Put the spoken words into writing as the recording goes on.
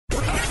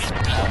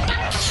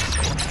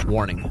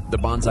Warning, the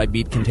Bonsai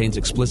Beat contains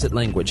explicit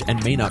language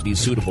and may not be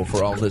suitable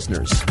for all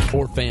listeners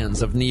or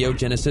fans of Neo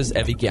Genesis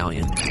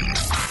Evangelion.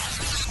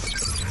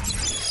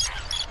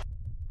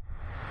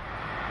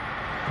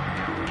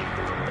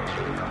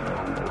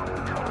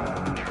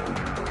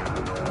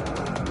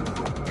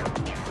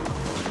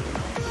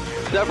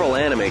 Several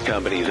anime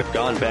companies have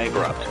gone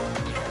bankrupt.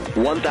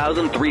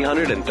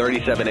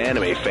 1,337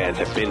 anime fans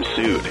have been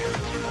sued.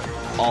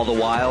 All the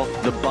while,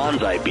 the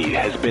Bonsai Beat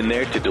has been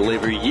there to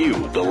deliver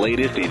you the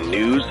latest in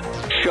news,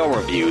 show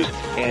reviews,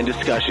 and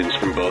discussions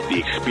from both the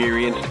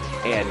experienced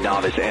and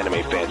novice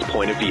anime fans'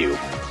 point of view.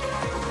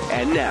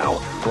 And now,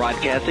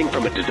 broadcasting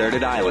from a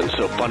deserted island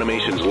so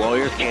Funimation's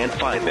lawyers can't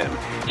find them,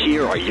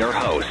 here are your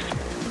hosts,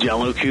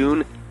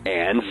 Jello-kun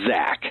and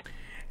Zach.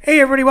 Hey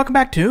everybody, welcome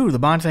back to the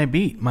Bonsai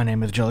Beat. My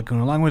name is Jello-kun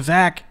along with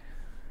Zach.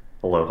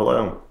 Hello,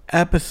 hello.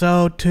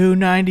 Episode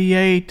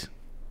 298.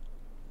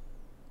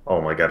 Oh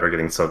my god, we're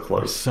getting so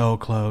close. So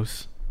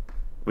close.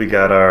 We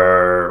got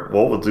our...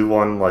 Well, we'll do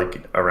one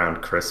like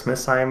around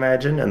Christmas, I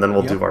imagine, and then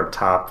we'll do our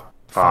top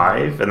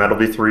 5, and that'll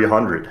be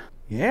 300.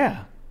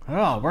 Yeah.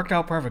 Oh, it worked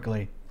out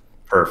perfectly.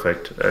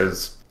 Perfect.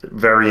 It's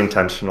very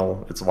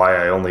intentional. It's why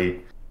I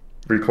only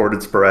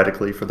recorded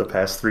sporadically for the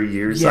past 3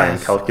 years. Yes. I am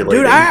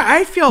calculating. Dude,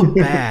 I feel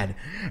bad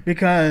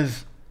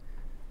because...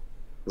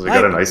 We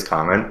got a nice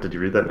comment. Did you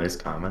read that nice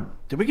comment?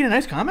 Did we get a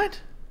nice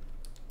comment?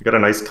 We got a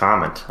nice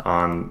comment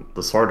on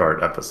the Sword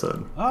Art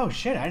episode. Oh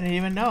shit, I didn't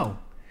even know.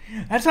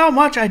 That's how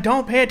much I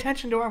don't pay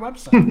attention to our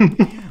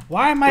website.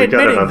 Why am I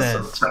admitting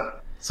this?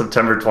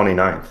 September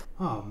 29th.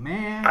 Oh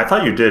man. I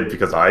thought you did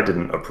because I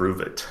didn't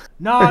approve it.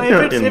 No,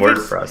 if it's, in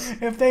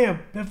WordPress.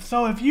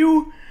 If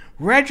you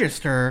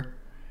register,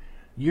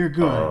 you're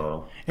good.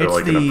 Oh, they're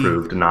like an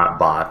approved, not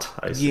bot.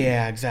 I see.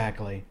 Yeah,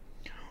 exactly.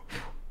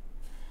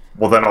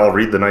 Well, then I'll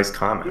read the nice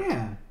comment.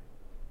 Yeah.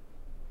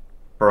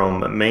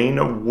 From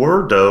Main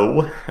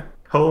Wordo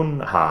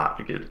Konha.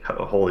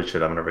 Holy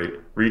shit, I'm gonna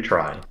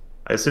retry.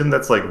 I assume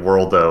that's like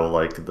Worldo,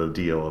 like the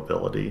Dio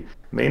ability.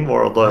 Main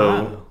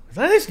Worldo. Wow.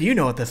 At least you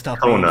know what this stuff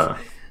Kona.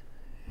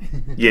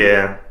 means.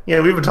 Yeah,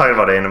 we've been talking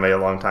about anime a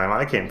long time.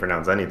 I can't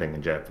pronounce anything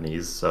in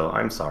Japanese, so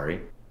I'm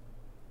sorry.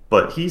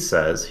 But he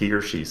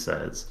or she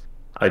says,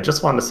 I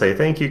just want to say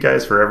thank you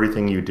guys for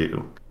everything you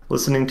do.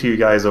 Listening to you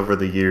guys over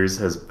the years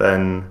has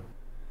been,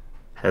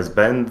 I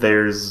think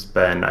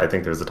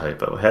there's a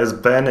typo, has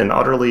been an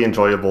utterly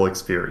enjoyable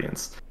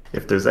experience.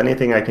 If there's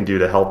anything I can do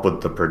to help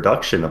with the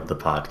production of the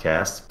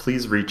podcast,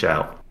 please reach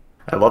out.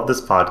 I love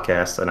this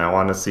podcast, and I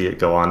want to see it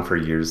go on for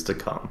years to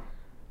come.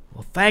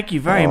 Well, thank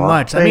you very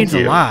much. That means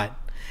a lot.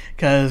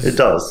 Because it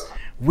does.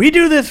 We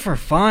do this for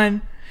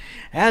fun.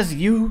 As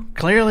you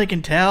clearly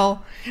can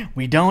tell,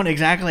 we don't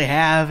exactly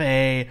have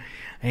a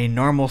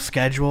normal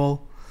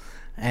schedule.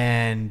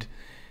 And,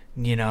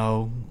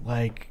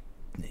 like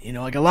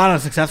a lot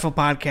of successful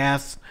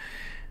podcasts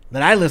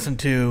that I listen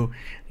to,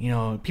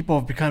 people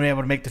have become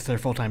able to make this their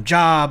full-time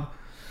job.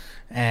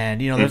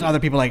 And, there's other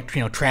people like,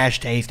 Trash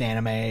Taste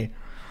Anime.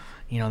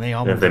 They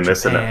all move to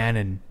Japan.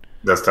 And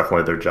that's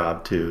definitely their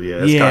job, too. Yeah,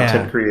 as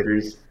content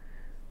creators.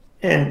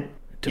 And,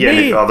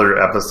 if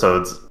other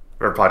episodes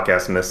or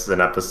podcast misses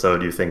an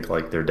episode, you think,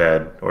 like, they're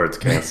dead or it's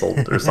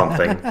canceled or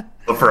something.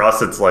 But for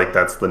us, it's like,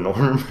 that's the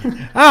norm.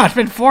 It's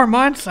been 4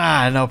 months?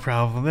 No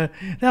problem.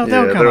 They'll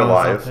come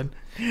on with something.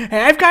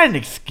 Hey, I've got an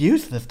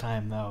excuse this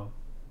time, though.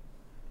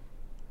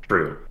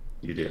 True.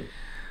 You do.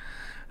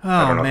 Oh,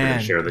 I don't know man. if you're going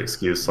to share the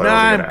excuse, so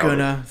I'm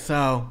gonna.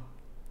 So,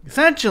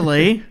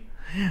 essentially,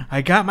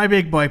 I got my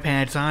big boy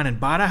pants on and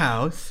bought a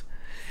house.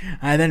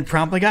 I then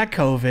promptly got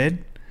COVID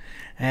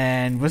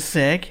and was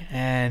sick.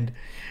 And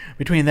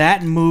between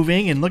that and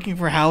moving and looking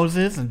for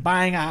houses and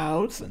buying a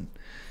house, and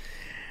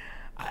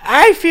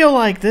I feel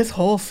like this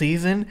whole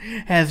season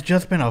has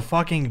just been a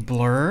fucking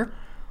blur.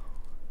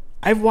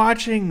 I'm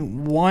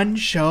watching one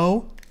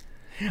show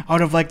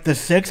out of like the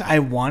 6 I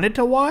wanted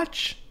to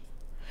watch,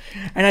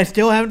 and I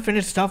still haven't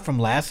finished stuff from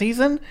last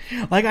season.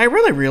 Like, I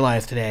really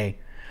realized today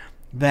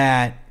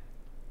that,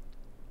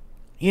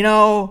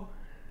 all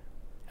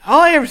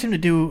we ever seem to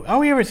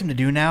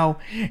do now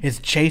is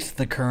chase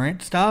the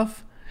current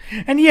stuff.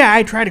 And yeah,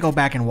 I try to go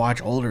back and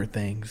watch older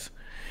things,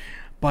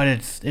 but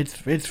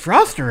it's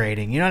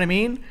frustrating. You know what I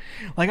mean?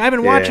 Like, I've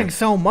been watching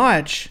so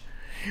much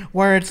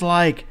where it's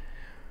like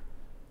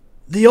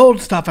the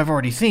old stuff I've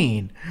already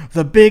seen,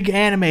 the big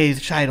anime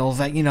titles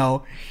that,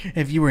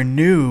 if you were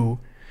new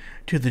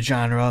to the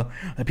genre,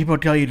 that people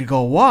tell you to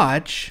go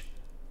watch.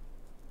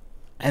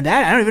 And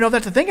that, I don't even know if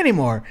that's a thing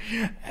anymore.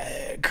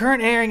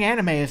 Current airing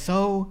anime is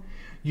so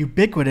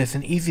ubiquitous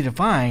and easy to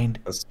find.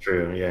 That's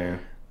true, yeah.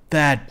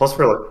 Plus,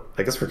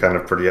 I guess we're kind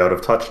of pretty out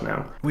of touch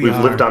now. We've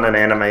are. lived on an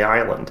anime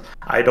island.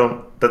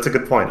 That's a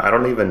good point. I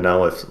don't even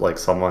know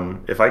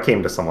if I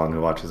came to someone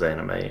who watches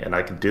anime, and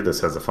I could do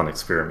this as a fun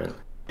experiment,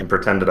 and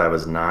pretended I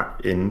was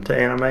not into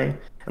anime, and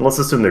let's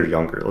assume they're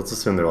younger. Let's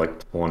assume they're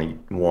like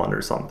 21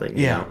 or something.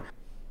 Yeah. You know?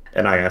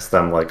 And I asked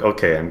them, like,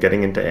 okay, I'm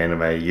getting into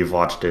anime. You've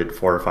watched it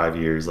 4 or 5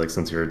 years, like,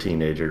 since you're a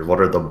teenager.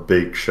 What are the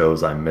big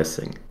shows I'm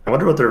missing? I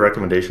wonder what their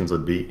recommendations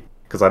would be.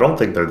 Because I don't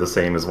think they're the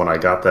same as when I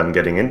got them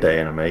getting into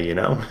anime, you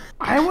know?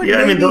 I would Yeah, I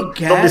mean, maybe there'll be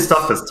guess.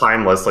 stuff that's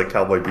timeless, like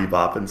Cowboy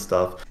Bebop and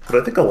stuff. But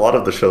I think a lot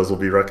of the shows will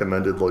be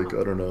recommended, like,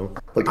 I don't know.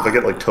 Like, if I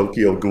get, like,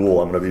 Tokyo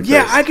Ghoul, I'm going to be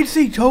Yeah, pissed. I could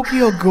see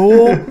Tokyo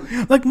Ghoul.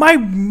 Like, my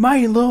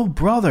little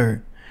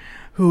brother,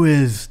 who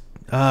is,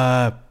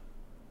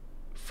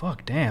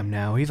 fuck damn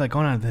now. He's, like,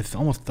 going on this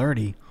almost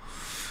 30.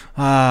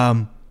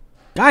 God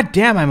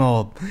damn, I'm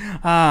old.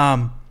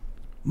 My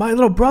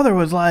little brother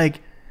was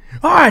like,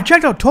 oh, I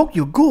checked out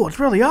Tokyo Ghoul. It's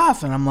really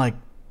awesome. I'm like,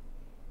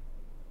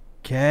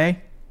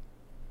 okay.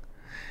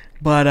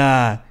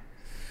 But,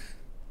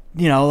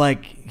 you know,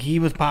 like, he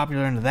was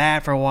popular into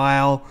that for a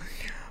while.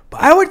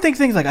 But I would think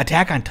things like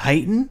Attack on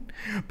Titan,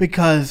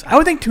 because I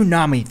would think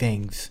Toonami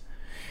things.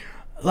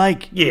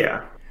 Like,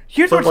 Yeah.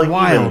 here's But, what's like,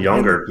 wild. even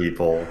younger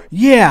people...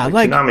 Yeah,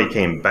 like Toonami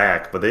came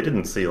back, but they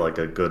didn't see, like,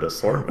 a good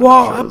assortment of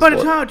well, shows. but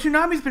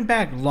Toonami's been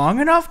back long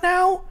enough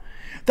now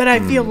that I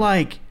feel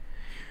like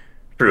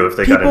True, if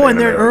they got people into in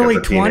their anime, like, early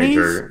as a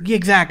teenager, 20s,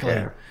 exactly.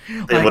 Yeah.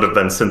 They Like, would have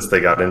been since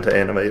they got into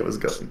anime. It was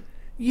good.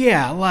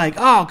 yeah, like,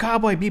 oh,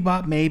 Cowboy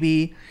Bebop,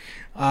 maybe.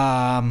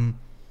 I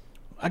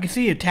can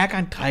see Attack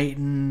on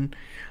Titan.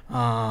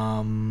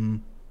 I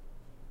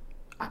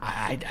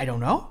don't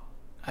know.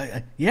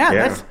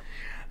 Yeah.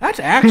 That's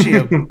actually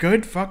a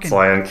good fucking. That's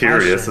why I'm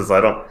curious. question. Is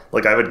I don't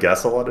like. I would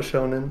guess a lot of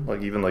shonen,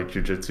 like even like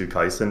Jujutsu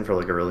Kaisen for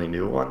like a really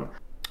new one.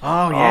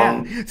 Oh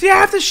yeah. See,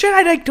 half the shit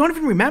I like, don't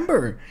even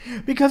remember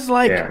because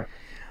like Yeah.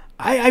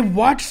 I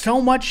watch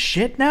so much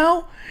shit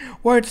now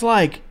where it's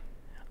like.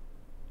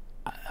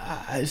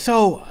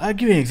 So I'll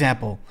give you an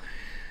example.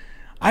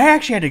 I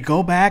actually had to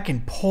go back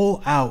and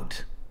pull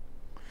out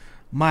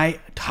my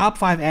top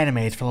 5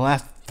 animes for the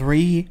last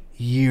 3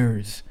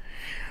 years.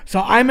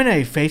 So I'm in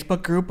a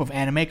Facebook group of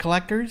anime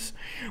collectors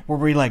where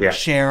we like Yeah.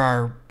 share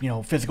our,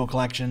 physical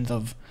collections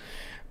of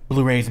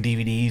Blu-rays and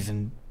DVDs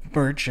and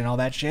merch and all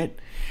that shit.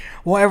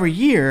 Well, every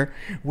year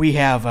we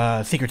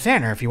have Secret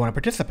Santa if you want to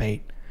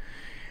participate.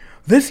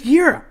 This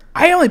year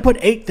I only put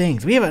 8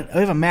 things. We have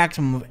a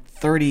maximum of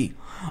 30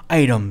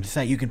 items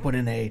that you can put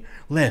in a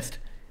list.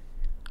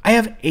 I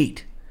have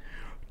 8.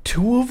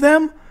 2 of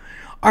them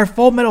are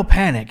Full Metal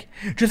Panic,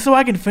 just so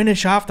I can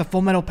finish off the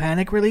Full Metal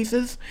Panic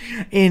releases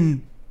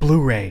in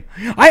Blu-ray.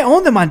 I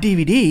own them on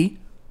DVD.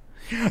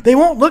 They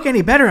won't look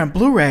any better on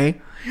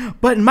Blu-ray,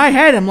 but in my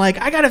head, I'm like,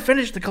 I gotta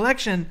finish the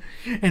collection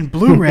in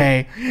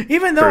Blu-ray,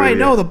 even though I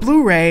know the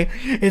Blu-ray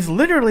is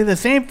literally the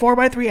same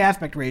 4:3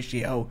 aspect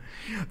ratio.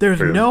 There's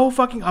no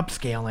fucking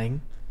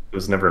upscaling. It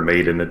was never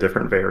made in a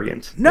different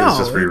variant. No, it was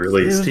just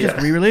re-released. It was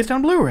just re-released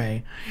on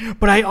Blu-ray.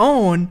 But I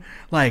own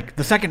like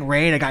the second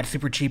raid. I got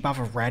super cheap off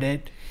of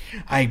Reddit.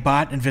 I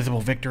bought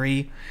Invisible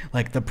Victory,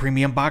 like the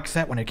premium box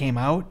set when it came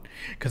out,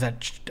 because I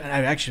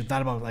actually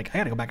thought about like I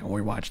gotta go back and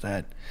rewatch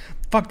that.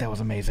 Fuck, that was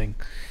amazing.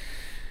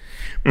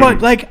 But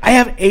like I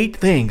have 8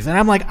 things, and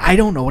I'm like I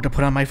don't know what to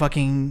put on my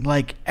fucking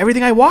like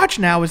everything I watch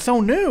now is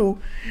so new.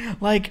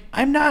 Like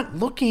I'm not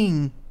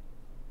looking.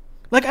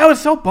 Like, I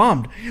was so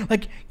bummed.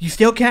 Like, you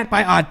still can't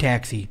buy Odd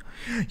Taxi.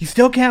 You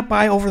still can't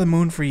buy Over the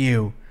Moon for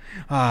You.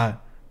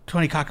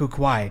 Tonikaku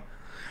Kawaii.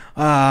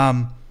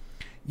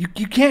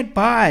 You can't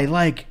buy,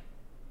 like,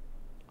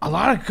 a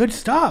lot of good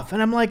stuff.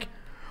 And I'm like,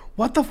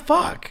 what the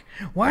fuck?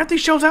 Why aren't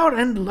these shows out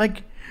and,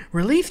 like,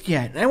 released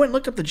yet? And I went and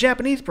looked up the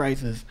Japanese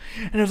prices.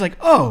 And it was like,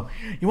 oh,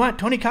 you want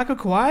Tonikaku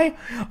Kawaii?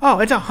 Oh,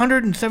 it's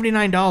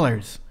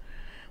 $179.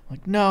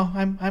 Like, no,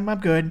 I'm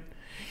good.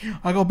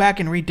 I'll go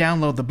back and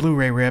re-download the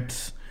Blu-ray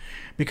rips.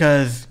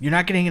 Because you're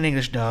not getting an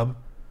English dub.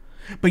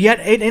 But yet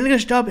an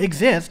English dub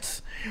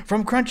exists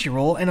from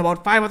Crunchyroll in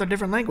about 5 other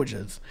different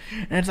languages.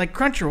 And it's like,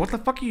 Crunchyroll, what the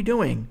fuck are you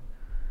doing?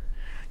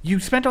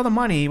 You spent all the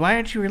money. Why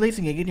aren't you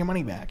releasing it? Get your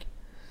money back.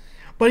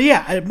 But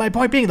yeah, my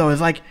point being, though,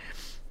 is like,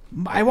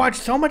 I watch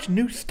so much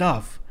new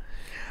stuff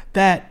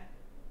that,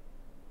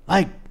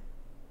 like,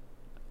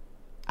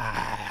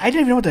 I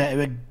didn't even know what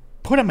to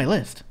put on my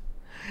list.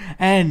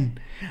 And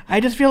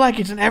I just feel like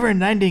it's an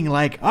ever-ending,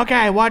 like, okay,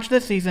 I watched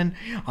this season,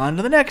 on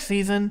to the next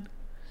season.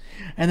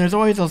 And there's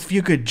always those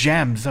few good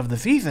gems of the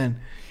season.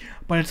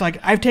 But it's like,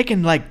 I've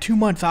taken, like, 2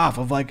 months off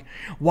of, like,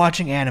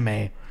 watching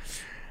anime.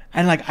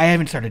 And, like, I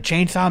haven't started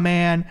Chainsaw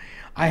Man.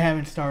 I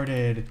haven't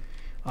started...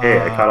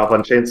 Hey, I caught up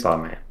on Chainsaw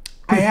Man.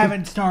 I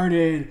haven't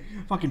started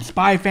fucking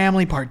Spy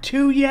Family Part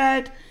 2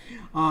 yet.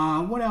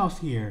 What else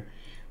here?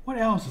 What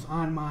else is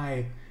on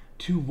my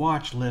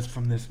to-watch list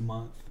from this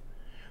month?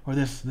 Or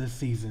this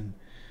season?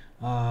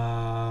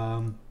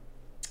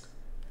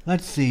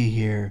 Let's see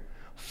here.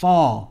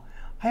 Fall.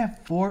 I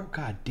have 4.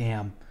 God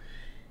damn.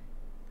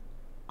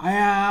 I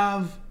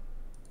have.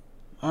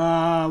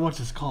 What's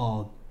this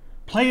called?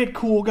 Play It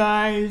Cool,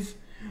 Guys.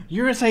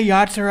 Urusei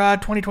Yatsura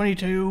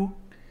 2022.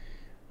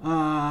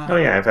 Oh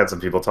yeah, I've had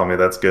some people tell me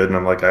that's good, and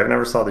I'm like, I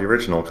never saw the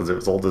original because it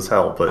was old as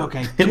hell, but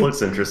Okay, it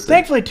looks interesting.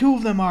 Thankfully, 2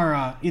 of them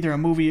are either a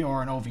movie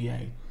or an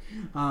OVA.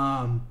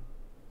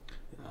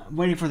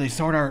 Waiting for the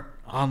Sword Art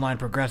Online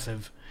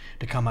Progressive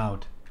to come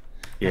out.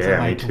 That's on Yeah,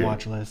 my me too.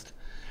 to-watch list.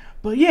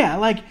 But yeah,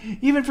 like,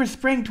 even for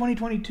spring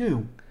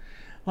 2022,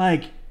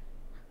 like,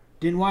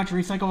 didn't watch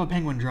Recycle a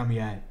Penguin Drum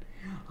yet.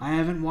 I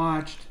haven't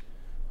watched.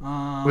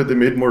 Wait, they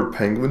made more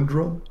Penguin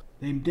Drum?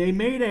 They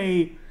made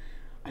a,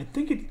 I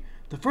think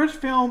the first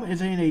film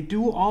is in a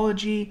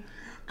duology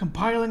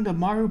compiling the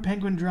Maru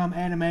Penguin Drum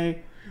anime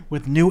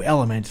with new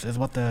elements, is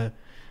what the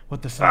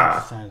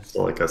synopsis says.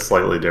 So like a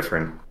slightly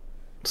different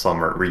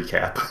summer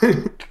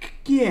recap.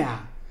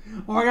 Yeah.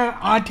 Or I got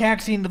Odd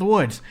Taxi into the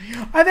Woods.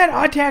 I've had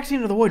Odd Taxi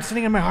into the Woods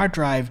sitting on my hard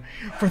drive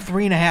for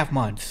 3.5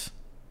 months.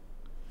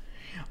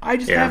 I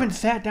just haven't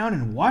sat down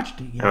and watched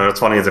it yet. And what's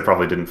funny is it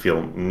probably didn't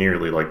feel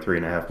nearly like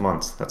 3.5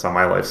 months. That's how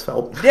my life's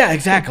felt. Yeah,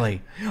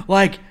 exactly.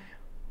 Like,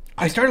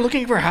 I started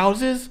looking for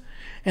houses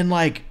in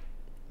like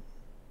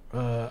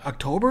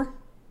October?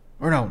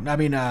 Or no, I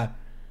mean,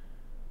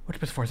 what's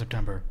before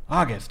September?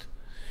 August.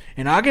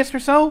 In August or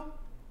so?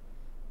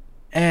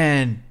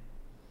 And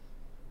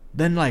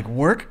then like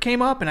work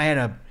came up and I had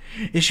a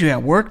issue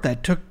at work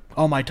that took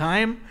all my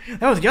time.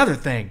 That was the other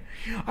thing.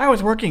 I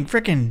was working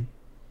frickin'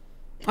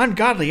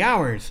 ungodly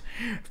hours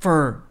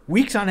for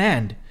weeks on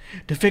end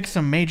to fix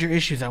some major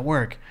issues at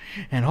work.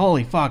 And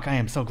holy fuck, I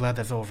am so glad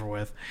that's over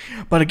with.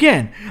 But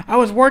again, I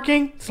was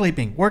working,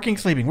 sleeping, working,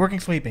 sleeping, working,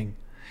 sleeping.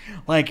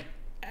 Like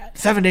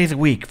 7 days a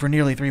week for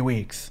nearly 3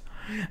 weeks.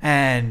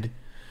 And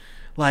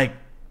like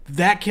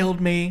that killed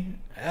me.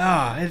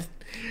 I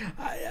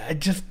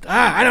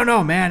don't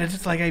know, man. It's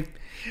just like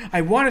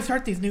I want to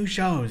start these new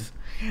shows.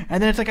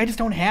 And then it's like I just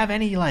don't have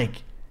any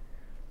like,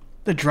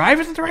 the drive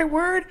isn't the right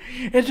word.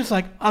 It's just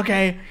like,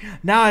 okay,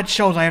 now it's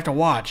shows I have to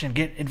watch and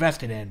get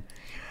invested in.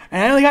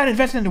 And I only got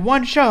invested into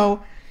one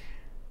show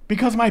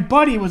because my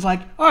buddy was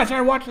like, oh, I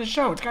started watching the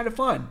show. It's kind of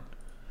fun.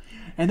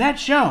 And that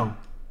show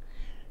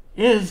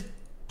is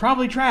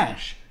probably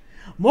trash.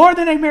 More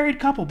than A Married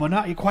Couple, but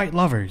not quite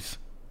lovers.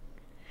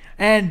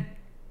 And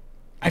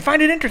I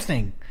find it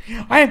interesting.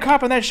 I am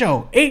caught on that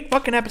show. 8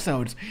 fucking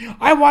episodes.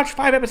 I watched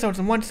 5 episodes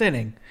in one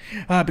sitting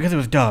because it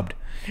was dubbed.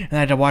 And I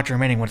had to watch the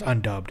remaining ones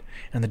undubbed.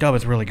 And the dub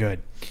is really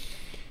good.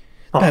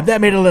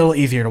 That made it a little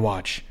easier to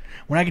watch.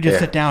 When I could just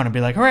sit down and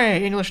be like,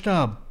 hooray, English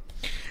dub.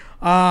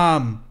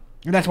 And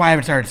that's why I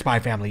haven't started Spy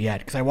Family yet.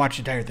 Because I watched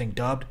the entire thing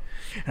dubbed.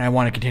 And I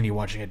want to continue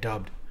watching it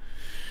dubbed.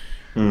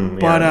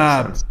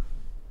 But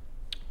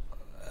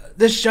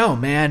this show,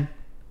 man,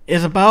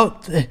 is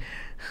about...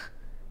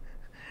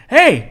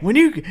 Hey, when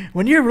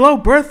you're low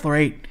birth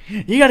rate,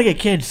 you got to get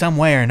kids some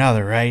way or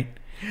another, right?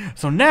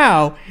 So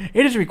now,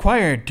 it is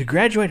required to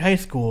graduate high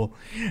school,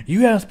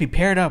 you have to be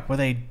paired up with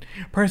a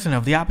person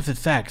of the opposite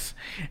sex,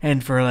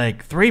 and for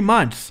like 3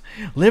 months,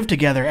 live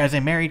together as a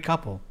married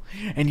couple.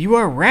 And you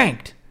are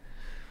ranked,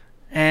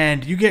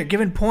 and you get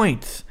given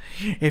points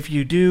if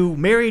you do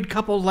married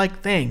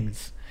couple-like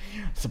things,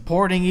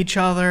 supporting each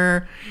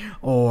other,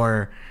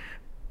 or,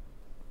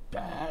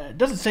 it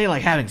doesn't say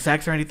like having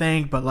sex or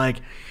anything, but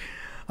like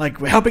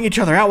helping each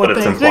other out with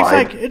things.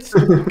 It's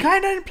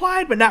kind of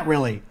implied, but not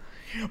really.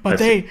 But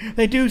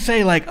they do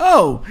say like,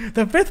 oh,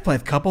 the 5th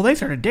place couple, they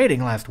started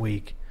dating last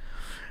week.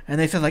 And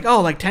they said like,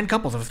 oh, like 10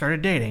 couples have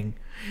started dating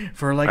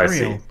for like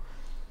real. See.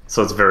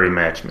 So it's very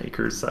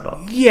matchmakers set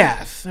up.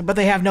 Yes, but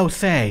they have no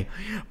say.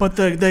 But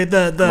the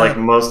like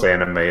most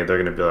anime, they're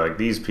going to be like,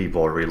 these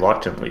people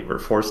reluctantly were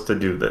forced to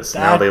do this.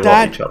 Now they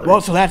love each other. Well,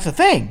 so that's the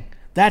thing.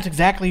 That's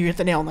exactly, you hit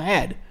the nail on the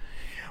head.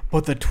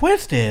 But the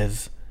twist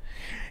is,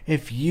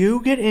 if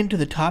you get into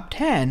the top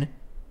 10,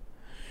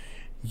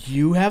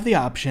 you have the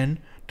option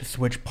to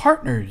switch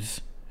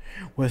partners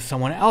with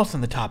someone else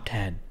in the top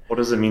 10. What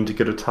does it mean to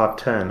get a top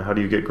 10? How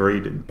do you get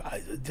graded?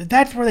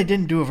 That's where they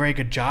didn't do a very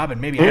good job,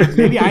 and maybe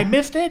I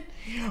missed it.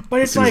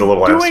 But it's like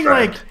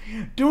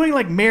doing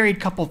like married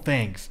couple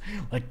things,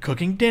 like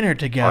cooking dinner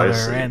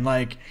together and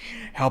like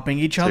helping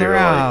each other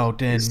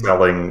out,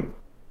 and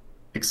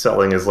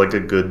excelling as like a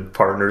good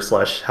partner /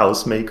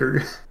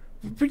 housemaker.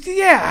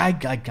 Yeah,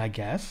 I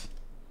guess.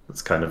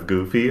 It's kind of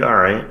goofy. All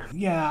right.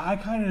 Yeah, I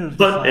kind of.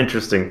 But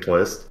interesting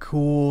twist.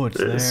 Cool. It's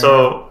there.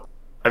 So,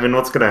 I mean,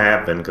 what's going to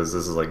happen? Because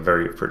this is like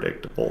very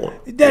predictable.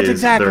 That's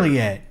exactly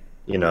it.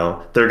 You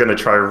know, they're going to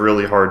try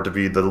really hard to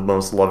be the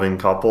most loving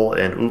couple,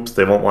 and oops,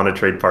 they won't want to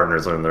trade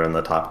partners when they're in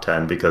the top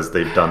 10 because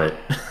they've done it.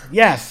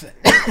 Yes,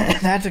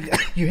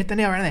 you hit the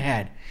nail right on the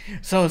head.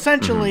 So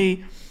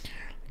essentially,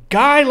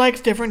 guy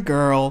likes different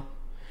girl,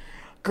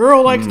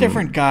 girl likes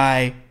different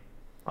guy.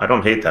 I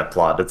don't hate that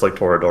plot. It's like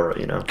Toradora,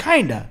 you know?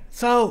 Kinda.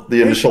 So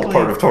the initial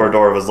part of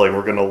Toradora was like,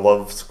 we're going to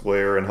love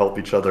Square and help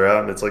each other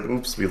out, and it's like,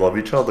 oops, we love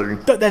each other.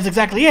 That's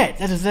exactly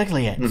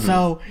it.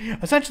 So,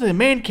 essentially the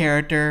main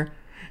character,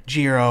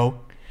 Jiro,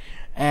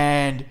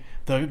 and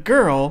the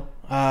girl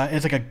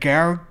is like a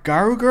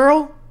Garu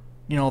girl.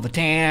 You know, the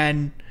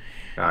tan,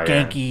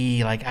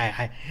 Genki. Like,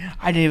 I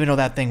didn't even know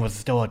that thing was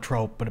still a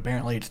trope, but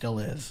apparently it still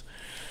is.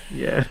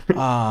 Yeah.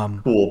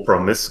 Cool,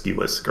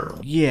 promiscuous girl.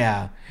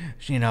 Yeah.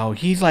 You know,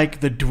 he's like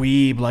the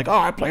dweeb, like, oh,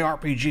 I play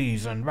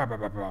RPGs and blah, blah,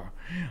 blah, blah.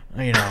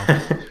 You know.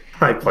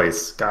 I play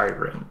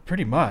Skyrim.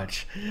 Pretty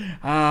much.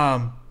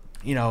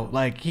 You know,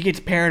 like, he gets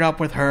paired up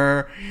with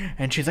her,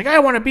 and she's like, I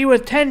want to be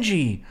with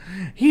Tenji.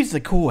 He's the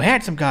cool,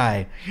 handsome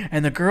guy.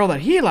 And the girl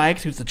that he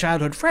likes, who's the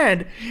childhood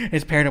friend,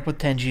 is paired up with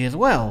Tenji as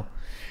well.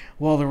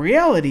 Well, the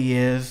reality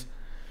is,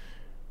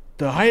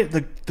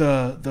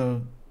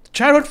 the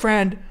childhood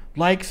friend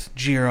likes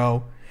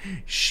Jiro.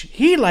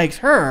 He likes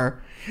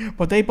her,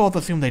 but they both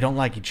assume they don't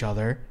like each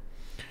other.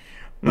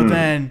 But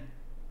then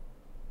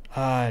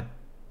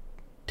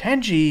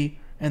Tenji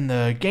and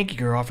the Genki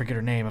girl, I forget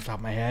her name off the top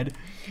of my head,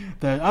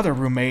 the other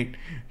roommate,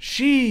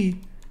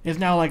 she is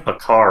now like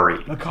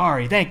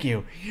Akari, thank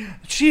you.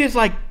 She is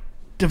like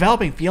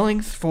developing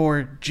feelings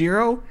for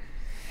Jiro,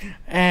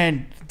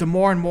 and the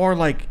more and more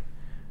like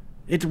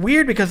it's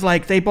weird because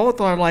like they both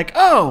are like,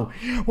 oh,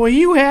 well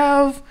you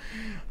have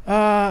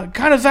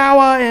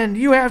Kanazawa and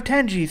you have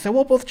Tenji, so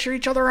we'll both cheer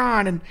each other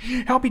on and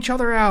help each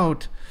other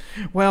out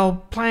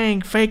while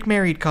playing fake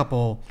married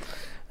couple.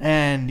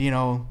 And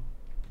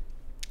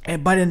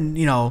but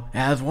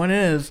as one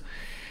is,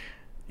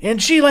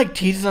 and she like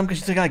teases him because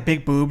she's got like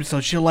big boobs,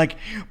 so she'll like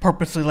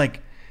purposely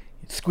like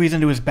squeeze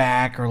into his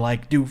back or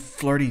like do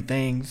flirty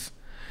things,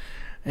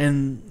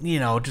 and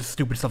just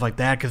stupid stuff like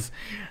that, because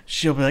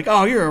she'll be like,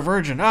 oh, you're a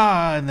virgin,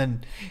 and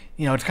then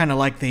it's kind of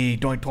like the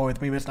don't toy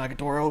with me, Miss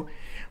Nagatoro,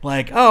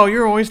 like, oh,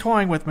 you're always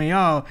toying with me,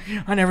 oh,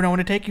 I never know when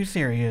to take you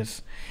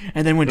serious.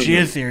 And then when she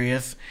is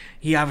serious,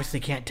 he obviously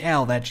can't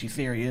tell that she's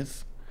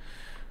serious.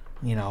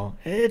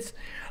 It's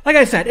like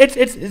I said,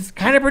 it's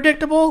kind of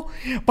predictable,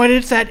 but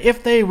it's that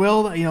if they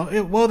will,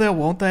 will they,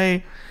 won't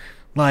they?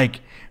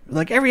 Like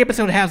every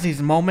episode has these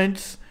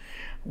moments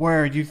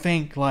where you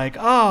think like,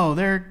 oh,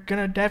 they're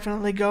gonna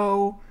definitely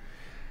go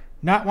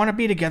not want to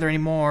be together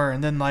anymore,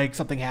 and then like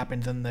something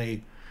happens and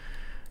they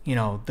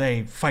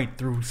fight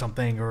through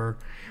something, or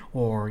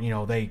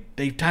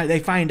they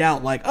find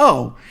out like,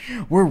 oh,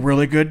 we're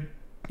really good,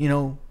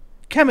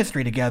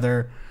 chemistry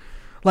together.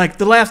 Like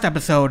the last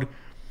episode,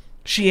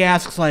 she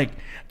asks like,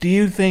 do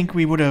you think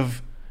we would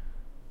have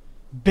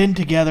been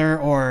together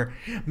or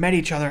met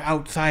each other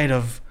outside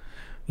of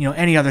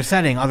any other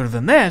setting other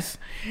than this?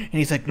 And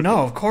he's like, no,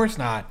 of course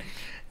not.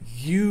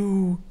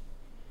 You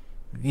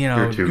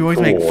always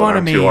cool, make fun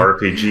of me. Too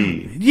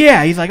RPG.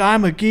 Yeah, he's like,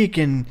 I'm a geek,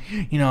 and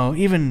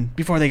even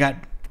before they got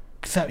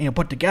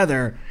put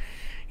together,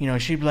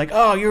 she'd be like,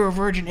 oh, you're a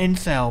virgin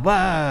incel,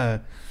 bah,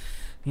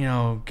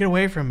 get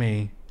away from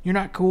me. You're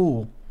not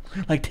cool.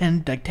 Like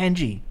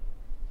Tenji.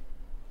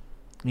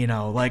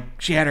 Like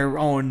she had her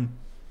own,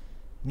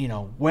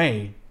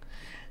 way,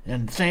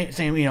 and same,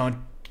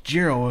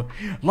 Jiro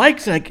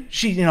likes like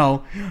he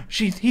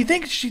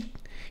thinks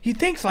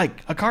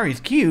like Akari's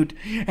cute,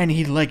 and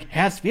he like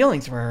has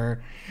feelings for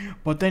her,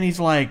 but then he's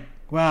like,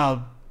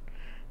 well,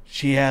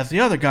 she has the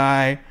other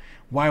guy.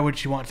 Why would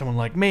she want someone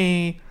like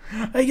me?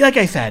 Like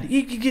I said,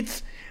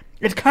 it's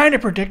kind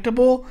of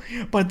predictable,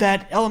 but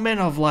that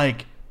element of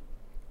like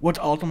what's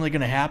ultimately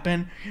going to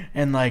happen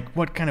and like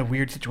what kind of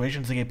weird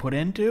situations they get put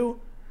into,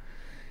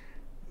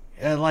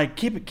 like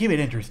keep it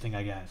interesting,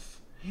 I guess.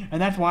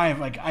 And that's why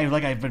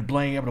I've been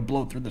able to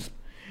blow through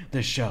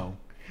this show.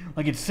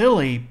 Like it's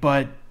silly,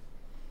 but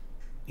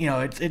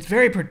it's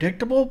very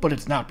predictable, but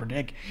it's not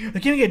They're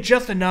giving it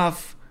just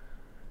enough,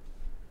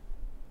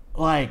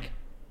 like,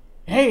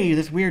 hey,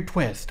 this weird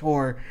twist,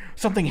 or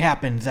something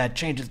happens that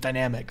changes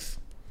dynamics,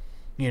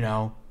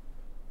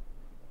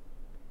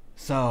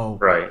 So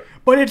right,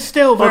 but it's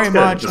still very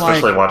much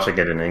especially like, watching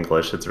it in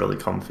English. It's really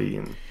comfy,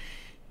 and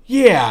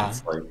yeah,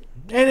 it's like,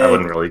 and I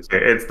wouldn't really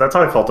care. That's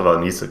how I felt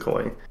about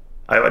Nisekoi.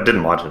 I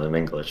didn't watch it in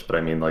English, but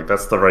I mean, like,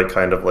 that's the right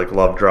kind of like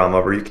love drama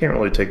where you can't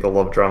really take the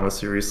love drama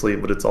seriously,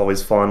 but it's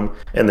always fun,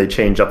 and they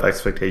change up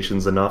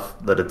expectations enough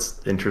that it's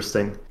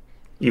interesting,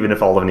 even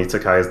if all of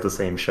Nisekoi is the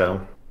same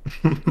show.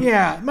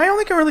 Yeah, my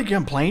only really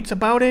complaints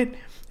about it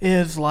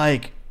is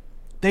like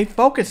they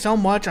focus so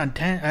much on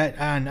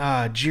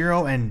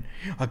Jiro and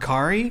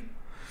Akari,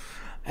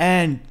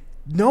 and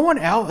no one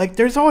else. Like,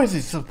 there's always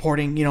this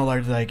supporting,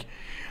 like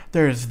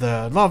there's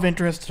the love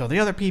interest or the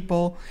other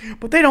people,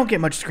 but they don't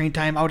get much screen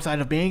time outside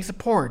of being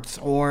supports,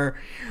 or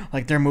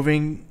like they're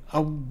moving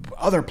a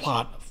other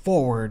plot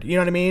forward. You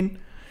know what I mean?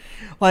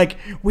 Like,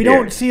 we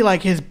don't see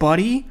like his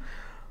buddy,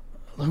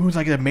 who's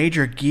like a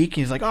major geek.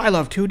 He's like, oh, I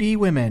love 2D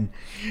women,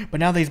 but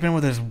now that he's been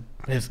with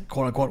his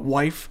quote unquote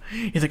wife,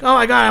 he's like, oh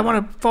my god, I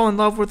want to fall in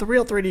love with a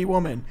real 3D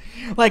woman.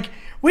 Like,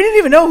 we didn't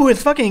even know who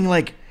his fucking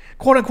like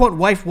quote unquote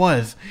wife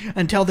was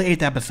until the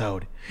 8th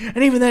episode.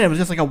 And even then, it was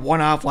just like a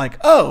one-off, like,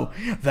 oh,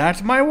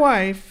 that's my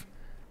wife.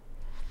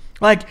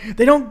 Like,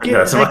 they don't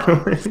get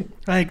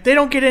like they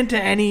don't get into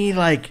any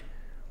like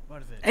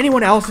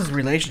anyone else's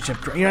relationship.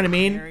 You know what I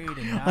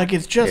mean? Like,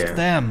 it's just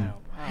them.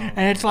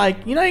 And it's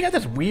like, you got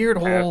this weird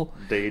whole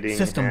dating,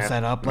 system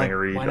set up. Like,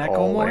 why not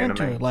go more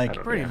into it?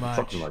 Like, pretty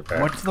much. Like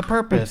that. What's the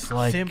purpose?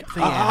 Like,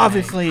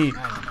 obviously,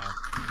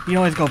 you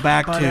always go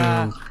back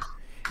to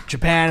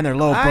Japan and their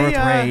low birth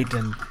rate,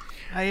 and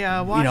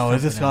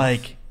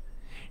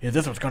is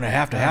this what's going to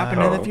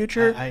happen in the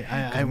future?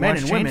 I men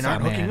and women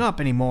aren't hooking up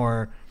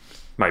anymore.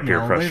 My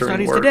peer pressure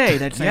studies work. Today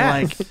that say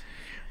like,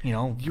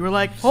 you were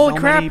like, holy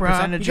crap,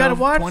 Rob, you gotta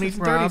watch 20,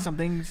 30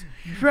 somethings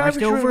are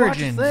still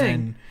virgins,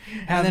 and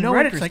then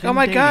Reddit's like, oh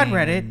my god,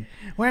 Reddit,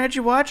 why aren't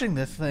you watching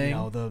this thing?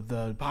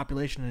 The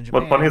population in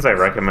Japan. What's funny is I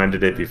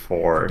recommended it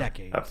before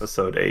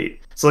episode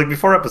 8. So like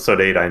before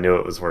episode 8, I knew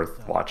it was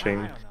worth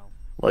watching.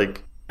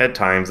 Like at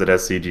times it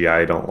has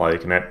CGI I don't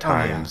like, and at Oh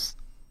yeah. times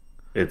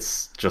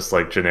it's just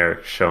like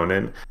generic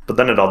shonen. But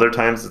then at other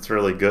times it's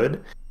really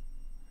good.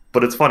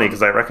 But it's funny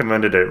because I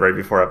recommended it right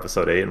before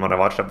episode 8, and when I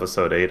watched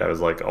episode 8, I was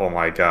like, "Oh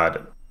my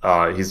god,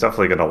 he's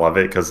definitely gonna love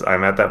it." Because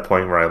I'm at that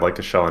point where I like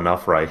a show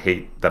enough where I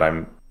hate that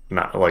I'm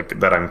not like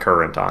that I'm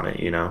current on it,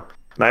 you know.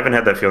 And I haven't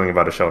had that feeling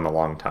about a show in a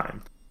long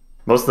time.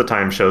 Most of the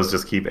time, shows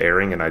just keep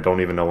airing, and I don't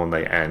even know when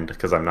they end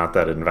because I'm not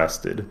that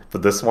invested.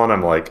 But this one,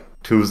 I'm like,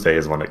 Tuesday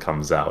is when it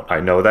comes out.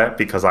 I know that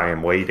because I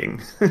am waiting.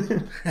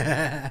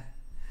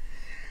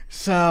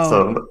 So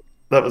So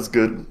that was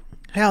good.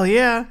 hell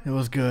yeah, it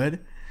was good.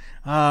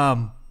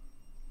 Um,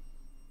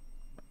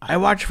 I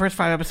watched the first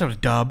 5 episodes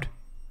dubbed.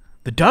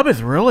 The dub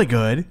is really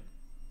good.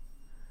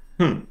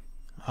 Hmm.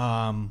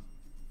 Um,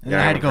 and Yeah, then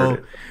I I had to haven't heard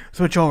go it.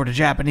 switch over to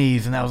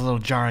Japanese, and that was a little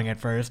jarring at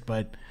first,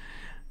 but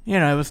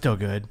it was still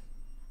good.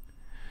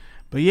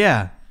 But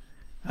yeah,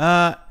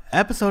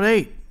 episode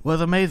 8 was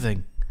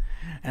amazing,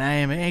 and I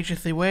am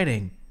anxiously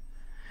waiting.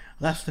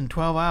 Less than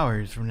 12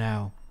 hours from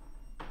now.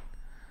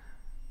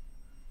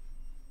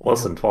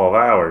 Less than 12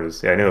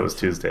 hours. Yeah, I knew it was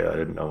Tuesday. I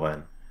didn't know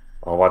when.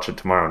 I'll watch it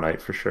tomorrow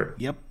night for sure.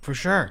 Yep, for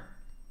sure.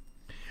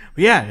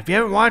 But yeah, if you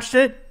haven't watched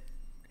it,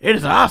 it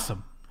is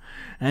awesome.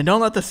 And don't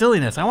let the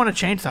silliness. I want a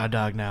chainsaw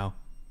dog now.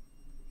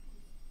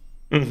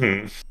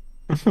 Hmm.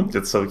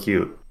 It's so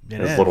cute. It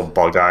His is. little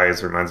bug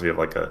eyes reminds me of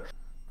like a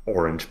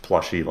orange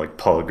plushy like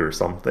pug or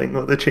something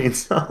with a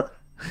chainsaw.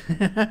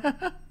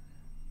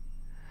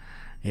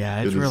 Yeah,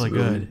 it's It is really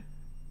really- good.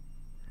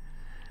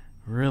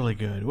 Really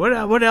good.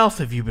 What else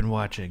have you been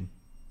watching?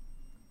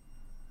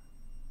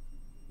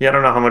 Yeah, I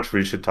don't know how much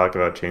we should talk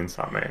about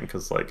Chainsaw Man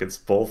because like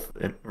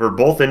we're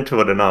both into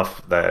it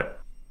enough that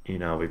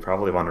we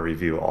probably want to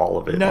review all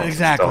of it. No, once it's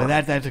exactly.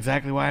 done. That's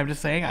exactly why I'm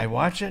just saying I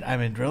watch it.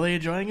 I'm really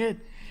enjoying it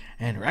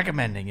and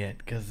recommending it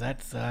because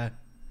that's as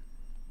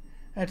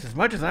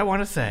much as I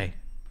want to say.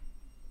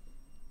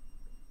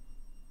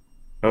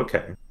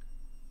 Okay.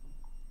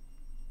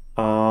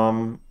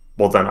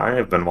 Well then I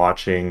have been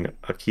watching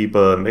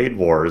Akiba Maid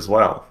War as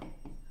well,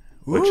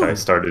 which I Ooh.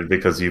 started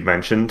because you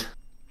mentioned.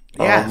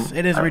 Yes,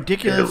 it is I-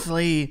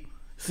 ridiculously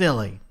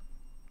silly.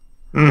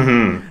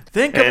 Mhm.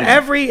 Think of And-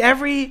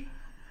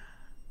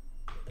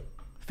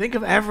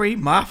 every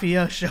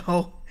mafia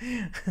show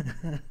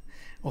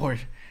or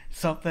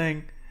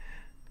something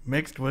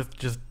mixed with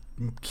just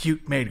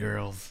cute maid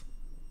girls.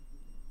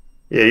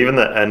 Yeah, even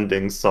the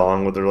ending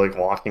song where they're like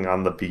walking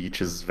on the beach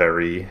is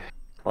very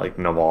like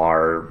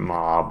noir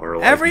mob or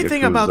like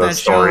Everything about Yakuza that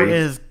story. show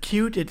is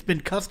cute. It's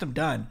been custom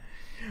done.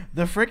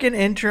 The freaking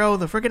intro,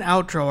 the freaking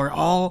outro are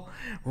all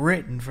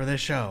written for this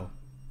show.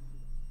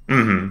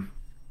 Mm-hmm.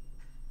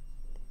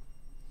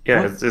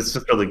 Yeah, What? it's just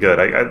really good.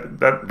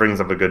 That brings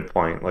up a good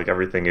point. Like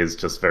everything is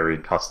just very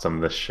custom.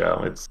 This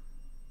show, it's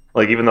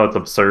like even though it's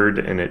absurd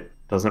and it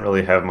doesn't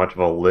really have much of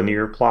a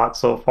linear plot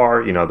so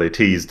far. They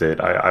teased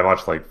it. I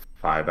watched like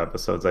 5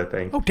 episodes, I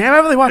think. Oh damn!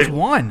 I've only watched It-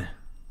 one.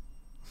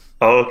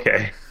 Oh,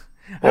 okay.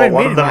 I've Well, been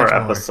one meaning of to them are watch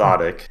more.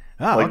 episodic.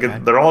 Oh, Like okay.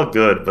 they're all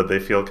good, but they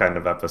feel kind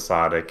of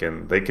episodic,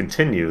 and they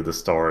continue the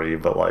story.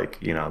 But like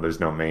there's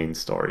no main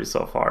story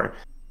so far,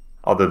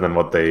 other than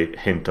what they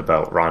hint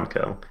about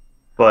Ronco.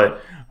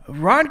 But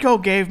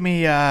Ronco gave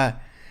me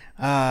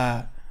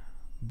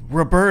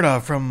Roberta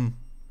from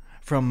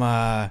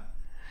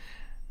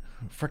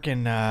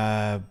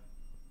freaking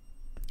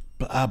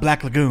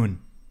Black Lagoon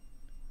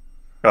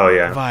oh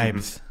yeah,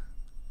 vibes.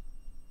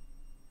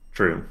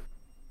 true.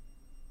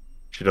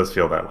 She does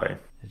feel that way.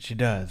 She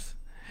does.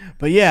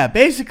 But yeah,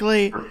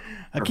 basically, Her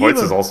Akiba.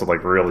 voice is also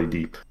like really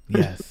deep.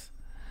 Yes,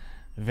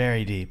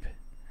 very deep.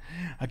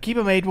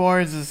 Akiba Maid War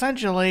is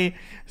essentially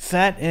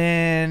set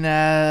in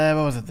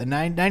what was it, the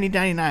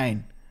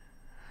 1999.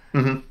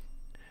 Mm-hmm.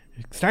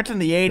 It starts in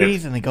the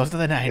 80s and it goes to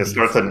the 90s. It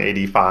starts in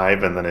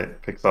 '85 and then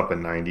it picks up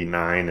in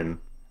 '99. And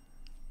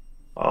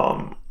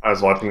I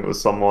was watching it with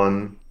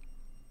someone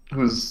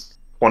who's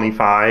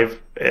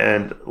 25,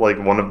 and like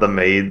one of the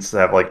maids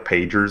have like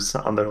pagers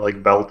on their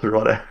like belt or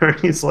whatever.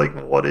 He's like,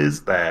 "What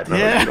is that?" And I'm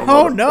Yeah. like, "You don't know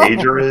Oh, what a no.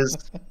 pager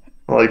is?"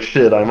 I'm like,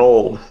 "Shit, I'm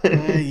old."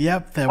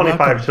 Yep, they're 25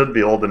 welcome. should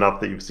be old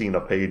enough that you've seen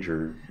a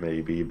pager,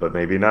 maybe, but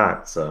maybe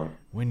not. So,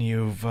 When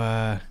you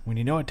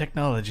know what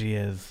technology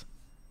is.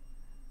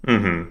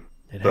 mm-hmm.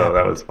 It So that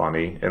happened. was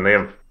funny. And they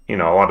have, a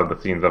lot of the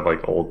scenes have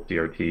like old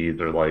CRTs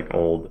or like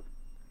old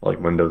like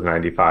Windows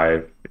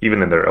 95.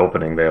 Even in their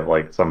opening, they have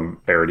like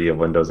some parody of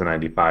Windows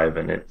 95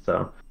 in it.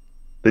 So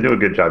they do a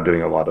good job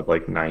doing a lot of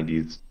like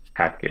 90s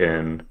tech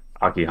and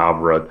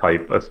Akihabara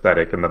type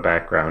aesthetic in the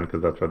background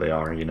because that's where they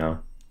are.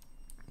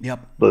 Yep.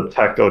 The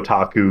tech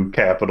otaku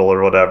capital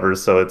or whatever.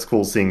 So it's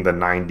cool seeing the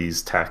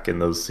 90s tech in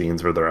those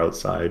scenes where they're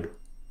outside.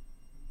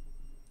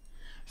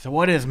 So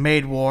what is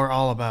Maid War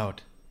all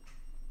about?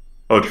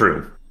 Oh,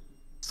 true.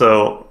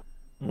 So,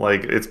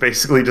 like, it's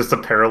basically just a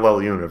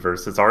parallel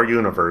universe. It's our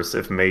universe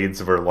if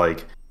maids were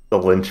like the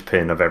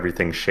linchpin of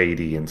everything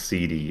shady and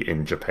seedy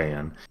in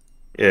Japan.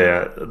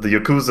 Yeah, the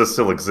Yakuza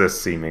still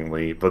exists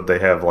seemingly, but they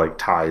have like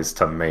ties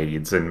to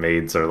maids, and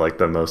maids are like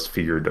the most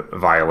feared,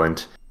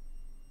 violent,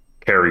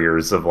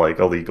 carriers of like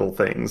illegal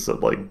things,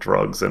 of like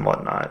drugs and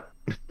whatnot.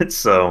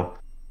 So,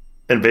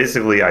 and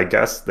basically, I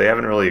guess they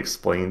haven't really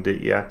explained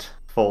it yet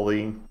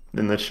fully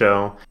in the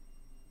show,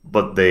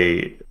 but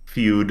they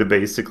feud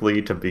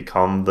basically to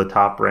become the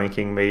top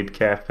ranking maid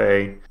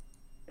cafe.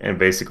 And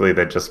basically,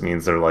 that just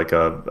means they're like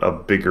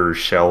a bigger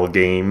shell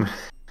game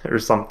or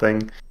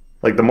something.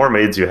 Like, the more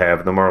maids you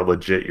have, the more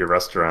legit your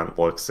restaurant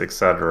looks,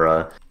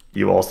 etc.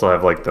 You also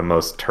have like the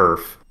most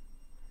turf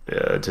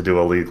to do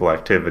illegal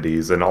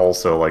activities, and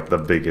also like the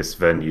biggest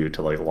venue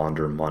to like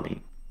launder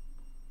money.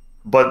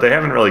 But they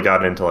haven't really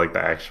gotten into like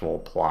the actual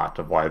plot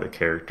of why the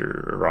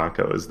character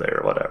Ronco is there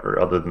or whatever,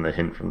 other than the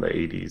hint from the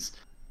 80s.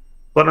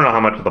 I don't know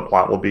how much of the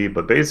plot will be,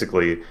 but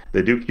basically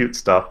they do cute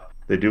stuff,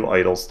 they do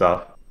idle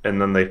stuff,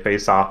 and then they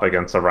face off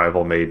against a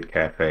rival maid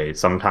cafe.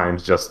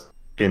 Sometimes just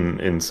in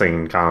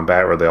insane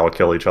combat where they all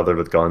kill each other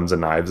with guns and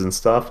knives and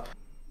stuff.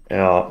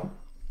 Uh,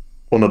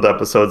 One of the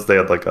episodes they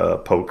had like a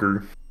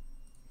poker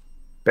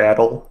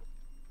battle.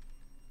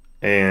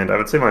 And I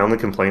would say my only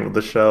complaint with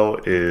the show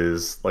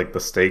is like the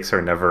stakes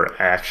are never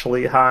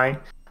actually high.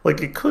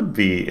 Like it could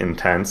be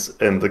intense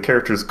and the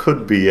characters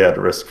could be at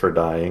risk for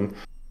dying.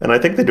 And I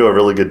think they do a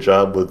really good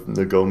job with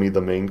Nagomi,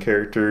 the main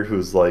character,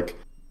 who's like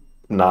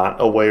not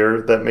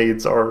aware that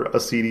maids are a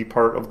seedy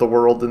part of the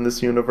world in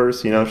this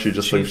universe. You know, she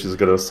just thinks she's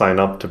gonna sign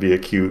up to be a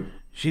cute.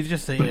 She's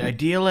just an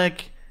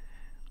idyllic.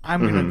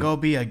 I'm gonna go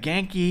be a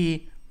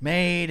Genki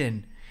maid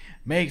and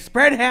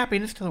spread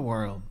happiness to the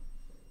world.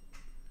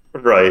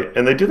 Right,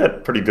 and they do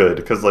that pretty good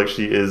because like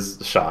she is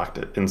shocked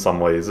in some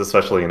ways,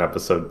 especially in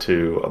episode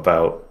 2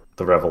 about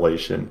the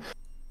revelation.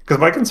 Because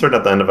my concern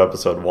at the end of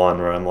episode 1,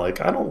 where I'm like,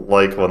 I don't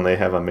like when they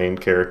have a main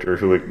character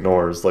who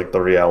ignores like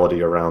the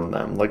reality around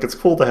them. Like it's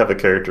cool to have a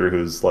character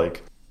who's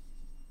like,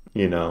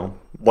 you know,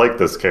 like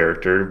this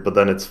character, but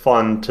then it's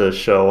fun to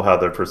show how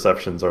their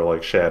perceptions are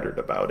like shattered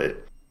about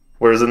it.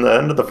 Whereas in the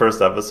end of the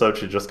first episode,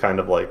 she just kind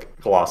of like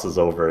glosses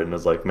over it and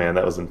is like, man,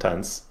 that was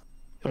intense.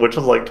 Which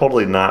was like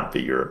totally not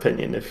be your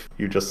opinion if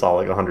you just saw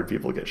like 100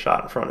 people get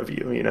shot in front of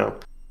you, you know.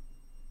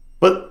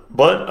 But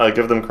I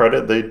give them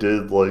credit, they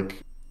did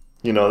like,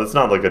 you know, it's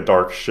not like a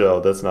dark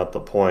show, that's not the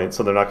point.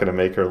 So they're not going to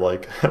make her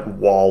like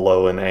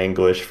wallow in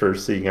anguish for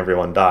seeing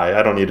everyone die.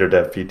 I don't need her to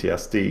have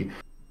PTSD.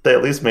 They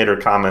at least made her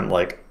comment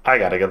like, I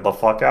gotta get the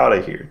fuck out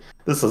of here.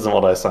 This isn't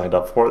what I signed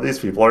up for. These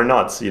people are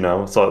nuts, you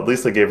know. So at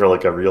least they gave her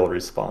like a real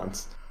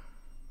response.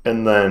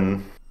 And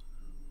then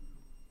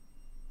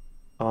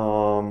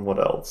what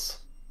else?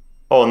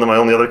 Oh, and then my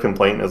only other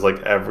complaint is like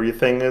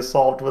everything is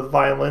solved with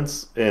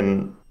violence,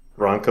 and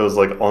Ronco's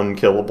like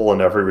unkillable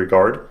in every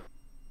regard.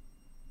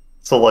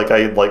 So like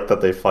I like that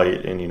they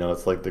fight, and you know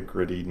it's like the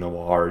gritty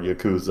noir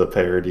Yakuza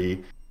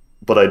parody,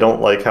 but I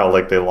don't like how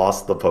like they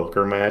lost the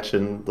poker match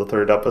in the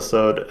 3rd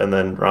episode, and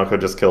then Ronco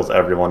just kills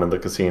everyone in the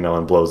casino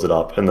and blows it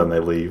up, and then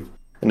they leave,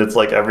 and it's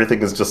like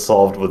everything is just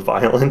solved with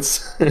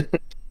violence.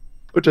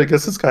 Which I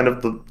guess is kind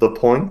of the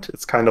point.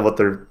 It's kind of what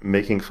they're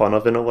making fun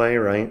of in a way,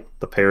 right?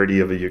 The parody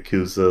of a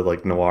Yakuza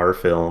like noir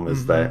film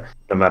is that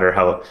no matter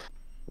how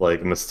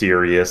like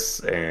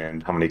mysterious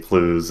and how many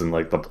clues and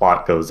like the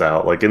plot goes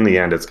out, like in the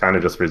end it's kind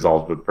of just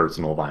resolved with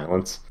personal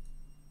violence.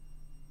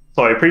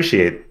 So I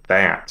appreciate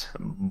that,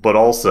 but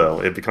also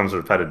it becomes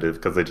repetitive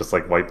because they just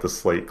like wipe the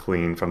slate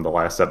clean from the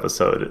last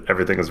episode.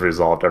 Everything is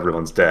resolved,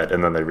 everyone's dead,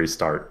 and then they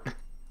restart.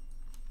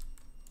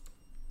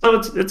 So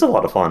it's a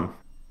lot of fun.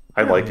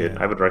 I like it.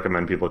 I would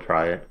recommend people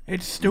try it.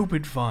 It's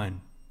stupid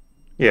fun.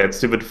 Yeah, it's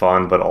stupid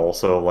fun, but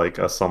also like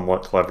a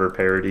somewhat clever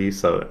parody,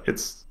 so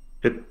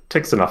it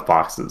ticks enough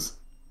boxes.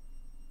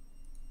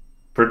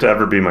 For it to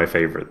ever be my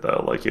favorite,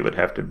 though, like it would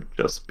have to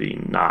just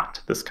be not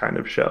this kind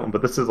of show.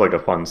 But this is like a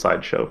fun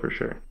side show for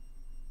sure.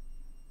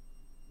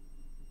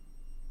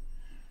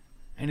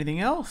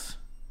 Anything else?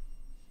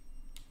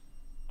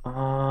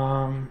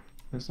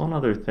 There's one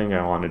other thing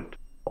I wanted to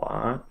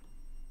watch,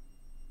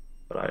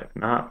 but I have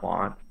not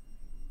watched.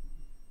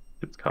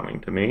 It's coming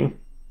to me.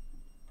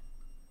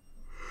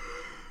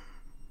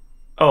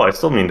 Oh, I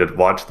still mean to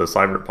watch the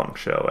Cyberpunk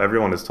show.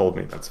 Everyone has told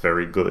me that's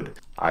very good.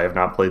 I have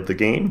not played the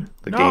game.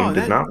 The game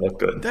did not look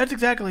good. That's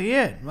exactly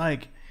it.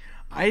 Like,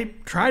 I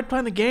tried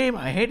playing the game,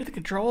 I hated the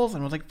controls,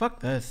 and was like,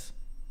 fuck this.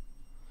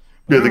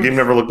 Yeah, the game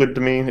never looked good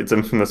to me. It's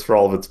infamous for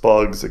all of its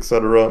bugs,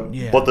 etc.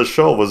 Yeah. But the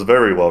show was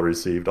very well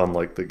received,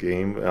 unlike the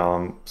game.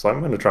 So I'm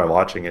going to try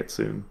watching it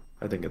soon.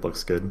 I think it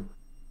looks good.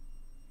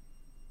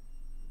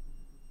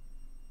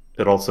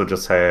 It also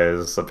just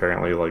has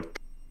apparently like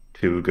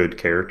 2 good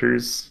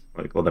characters,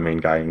 like well the main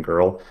guy and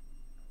girl.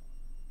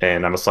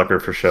 And I'm a sucker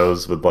for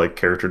shows with like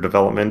character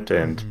development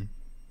and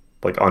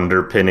like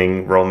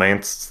underpinning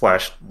romance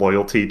 /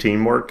 loyalty,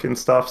 teamwork and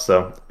stuff.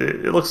 So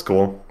it looks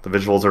cool. The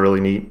visuals are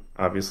really neat.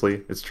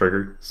 Obviously, it's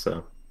Trigger.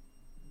 So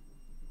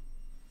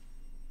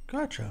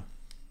gotcha.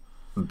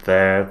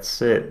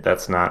 That's it.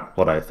 That's not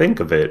what I think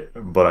of it,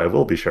 but I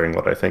will be sharing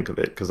what I think of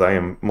it because I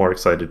am more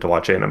excited to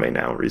watch anime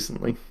now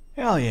recently.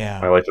 Hell yeah.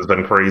 My life has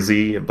been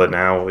crazy, but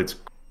now it's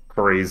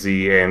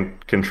crazy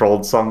and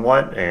controlled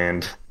somewhat,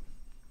 and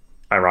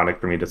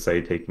ironic for me to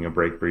say taking a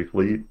break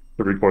briefly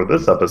to record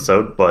this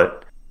episode,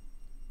 but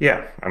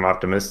Yeah, I'm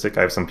optimistic.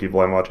 I have some people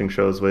I'm watching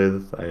shows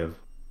with. I have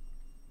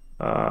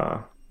uh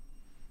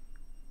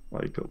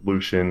like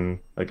Lucian,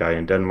 a guy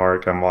in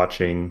Denmark I'm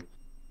watching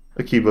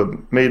Akiba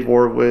Made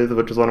War with,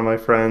 which is one of my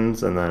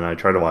friends, and then I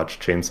try to watch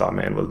Chainsaw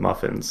Man with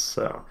Muffins.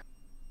 So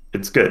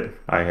it's good.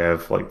 I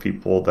have like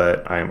people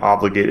that I'm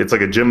obligated. It's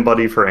like a gym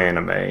buddy for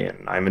anime,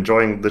 and I'm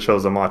enjoying the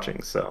shows I'm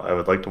watching. So I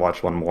would like to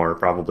watch one more,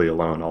 probably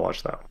alone. I'll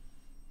watch that one.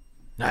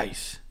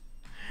 Nice.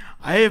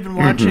 I have been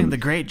watching The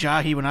Great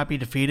Jahi Will Not Be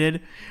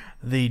Defeated.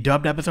 The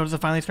dubbed episodes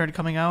have finally started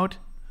coming out.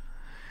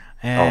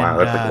 And, Oh wow,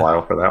 that took a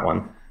while for that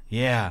one.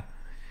 Yeah.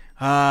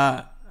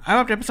 I'm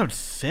up to episode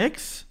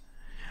 6.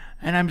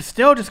 And I'm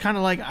still just kind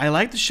of like, I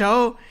like the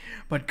show,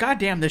 but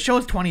goddamn, the show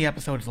is 20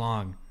 episodes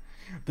long.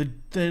 Really?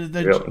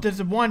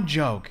 There's one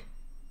joke.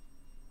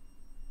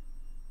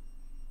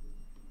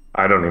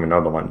 I don't even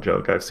know the one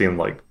joke. I've seen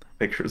like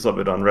pictures of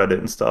it on Reddit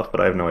and stuff,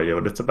 but I have no idea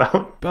what it's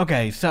about.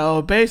 Okay,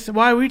 so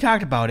why we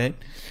talked about it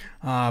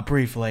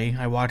briefly.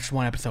 I watched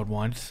one episode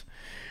once.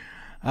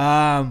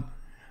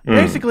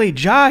 Basically,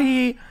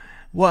 Jahi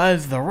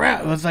was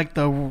like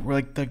the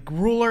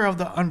ruler of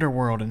the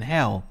underworld in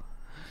hell.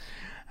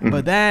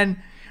 But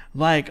then,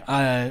 like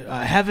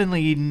a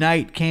heavenly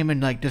knight came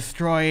and like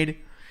destroyed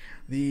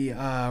the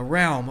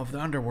realm of the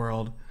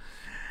underworld,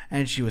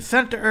 and she was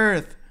sent to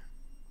Earth.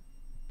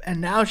 And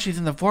now she's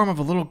in the form of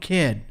a little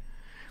kid,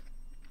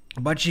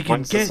 but she can Why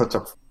is this such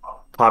a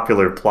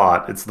popular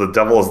plot? It's the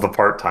devil is the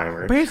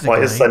part-timer. Basically. Why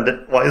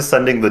is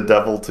sending the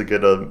devil to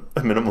get a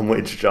minimum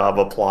wage job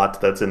a plot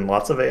that's in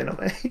lots of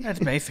anime? That's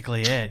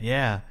basically it,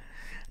 yeah.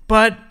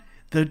 But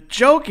the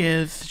joke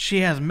is she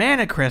has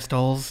mana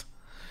crystals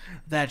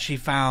that she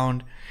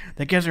found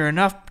that gives her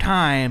enough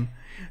time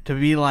to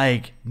be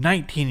like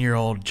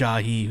 19-year-old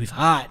Jahi who's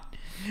hot,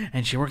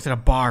 and she works at a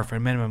bar for a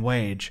minimum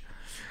wage.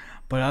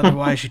 But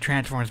otherwise she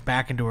transforms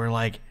back into her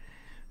like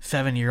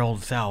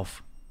 7-year-old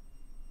self.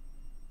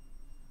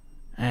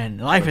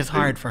 And life is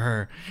hard for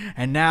her.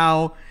 And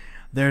now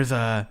there's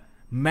a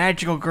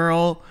magical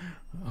girl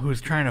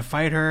who's trying to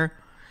fight her.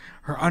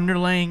 Her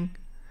underling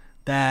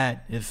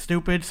that is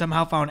stupid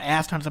somehow found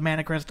ass tons of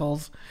mana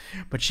crystals,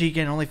 but she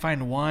can only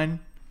find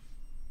one.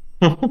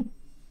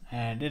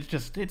 And it's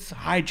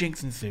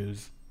hijinks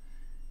ensues.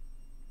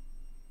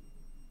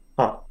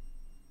 Huh.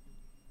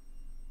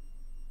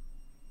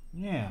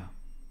 Yeah.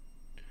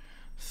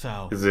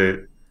 So Is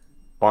it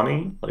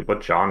funny? Like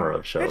what genre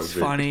of show it's is it?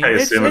 funny. I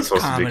assume it's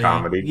supposed comedy. to be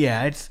comedy.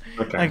 Yeah, it's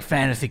Okay. like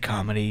fantasy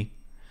comedy,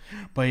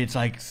 but it's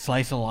like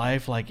slice of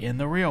life, like in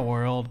the real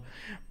world.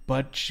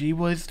 But she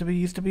used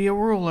to be a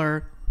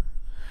ruler,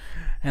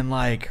 and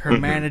like her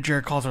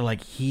manager calls her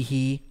like Hee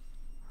Hee.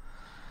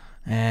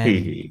 And Hee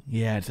Hee.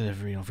 yeah, it's for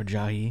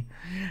Jahi,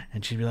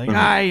 and she'd be like,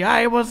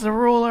 I was the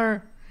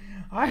ruler,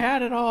 I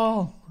had it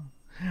all.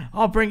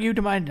 I'll bring you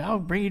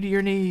to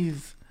your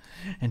knees.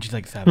 And she's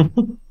like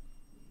 7.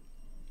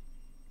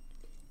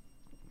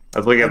 I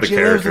was looking at the She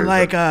lives characters. in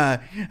like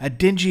a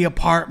dingy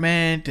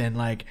apartment and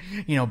like,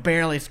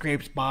 barely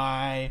scrapes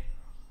by.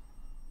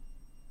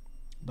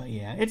 But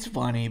yeah, it's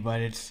funny,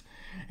 but it's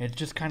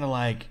just kind of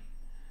like,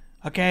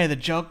 okay, the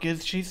joke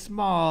is she's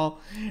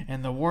small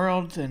and the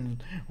world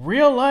and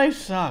real life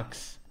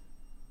sucks.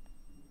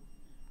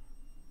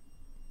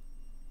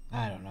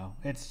 I don't know.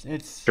 It's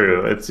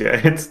True. It's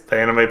the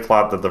anime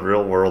plot that the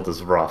real world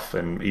is rough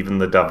and even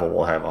the devil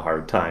will have a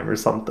hard time or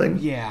something.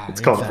 yeah,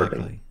 It's comforting.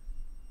 exactly.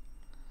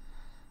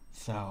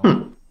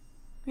 So,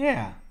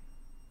 yeah.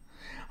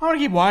 I want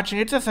to keep watching.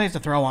 It's just nice to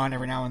throw on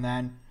every now and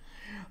then.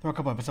 Throw a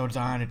couple episodes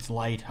on. It's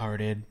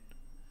lighthearted.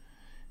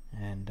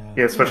 And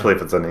Yeah, especially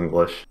if it's in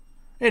English.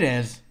 it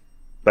is.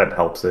 That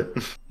helps it.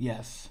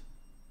 Yes.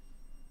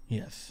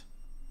 Yes.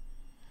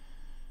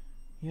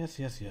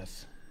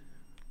 Yes.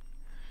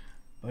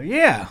 But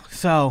yeah,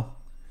 so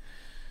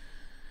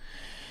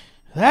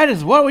that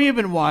is what we've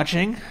been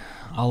watching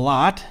a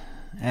lot.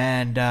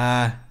 And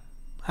I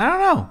don't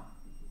know.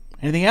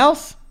 Anything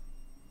else?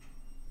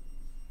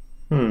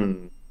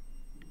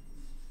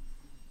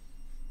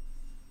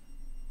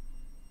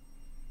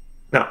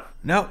 No.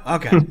 No?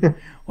 Okay. I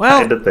Well,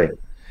 had to think.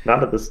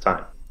 Not at this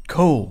time.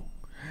 cool.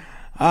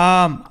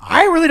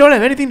 I really don't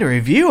have anything to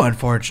review,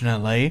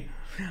 unfortunately.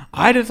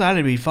 I just thought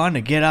it'd be fun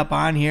to get up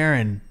on here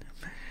and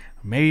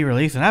maybe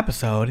release an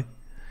episode.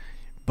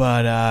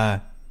 But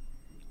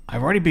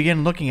I've already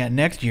begun looking at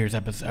next year's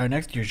episode or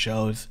next year's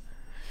shows.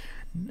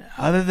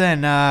 Other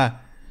than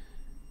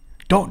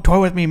Don't Toy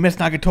With Me, Miss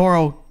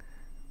Nagatoro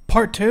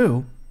Part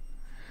 2,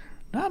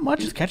 not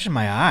much is catching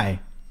my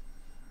eye.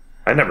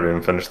 I never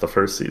even finished the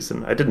first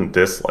season. I didn't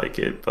dislike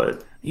it,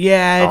 but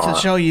Yeah, it's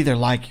a show you either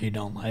like or you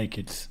don't like.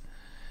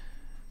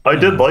 I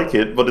did like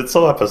it, but it's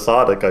so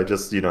episodic. I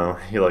just, you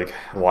like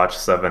watch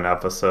 7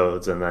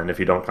 episodes, and then if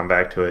you don't come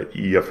back to it,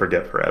 you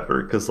forget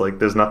forever. Because, like,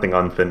 there's nothing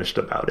unfinished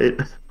about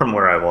it from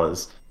where I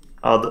was.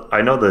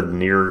 I know the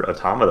Nier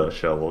Automata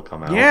show will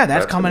come out. Yeah,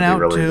 that's coming gonna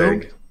out be really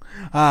too.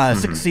 big.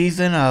 Sixth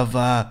season of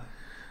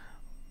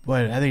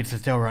what I think it's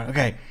still running.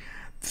 Okay,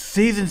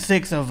 season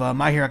 6 of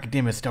My Hero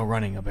Academia is still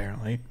running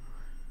apparently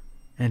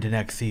into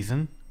next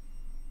season.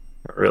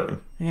 Really?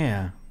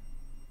 Yeah.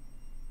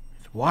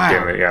 Wow.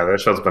 Damn it, yeah, that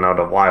show's been out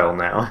a while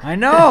now. I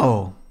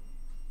know.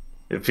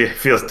 It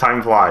feels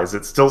time flies.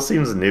 It still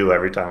seems new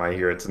every time I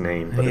hear its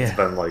name, but it's Yeah.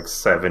 been like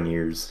 7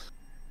 years.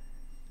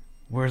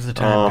 Where's the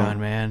time gone,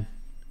 man?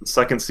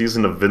 Second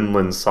season of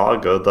Vinland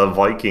Saga, the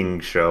Viking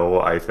show,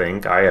 I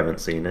think. I haven't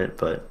seen it,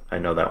 but I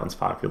know that one's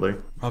popular.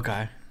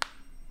 Okay.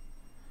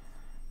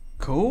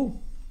 Cool.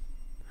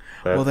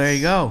 That's Well, there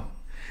you go.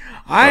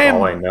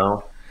 all I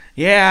know.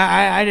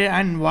 Yeah, I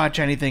didn't watch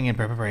anything in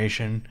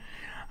preparation.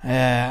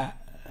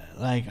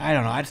 Like, I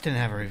don't know. I just didn't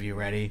have a review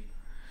ready.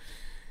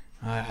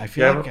 I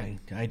feel Yeah,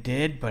 like I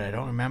did, but I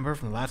don't remember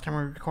from the last time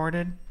we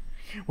recorded.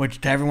 Which,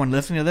 to everyone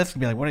listening to this,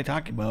 would be like, what are you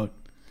talking about?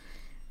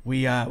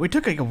 We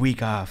took like a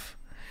week off.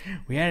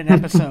 We had an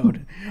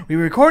episode. We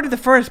recorded the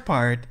first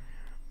part,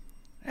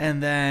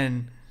 and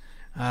then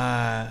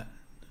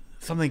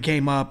something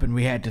came up, and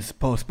we had to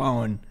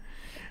postpone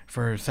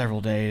for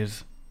several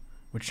days,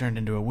 which turned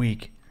into a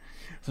week.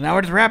 So now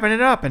we're just wrapping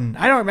it up, and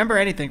I don't remember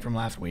anything from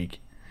last week,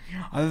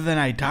 other than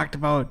I talked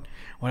about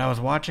what I was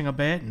watching a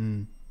bit,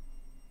 and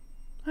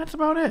that's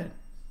about it.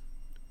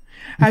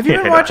 Have you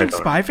been Yeah, watching I don't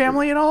Spy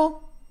Family at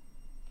all?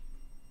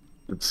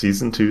 Did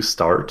season 2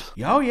 start?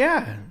 Oh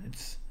yeah,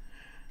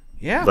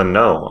 yeah. Then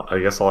no. I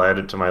guess I'll add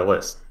it to my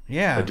list.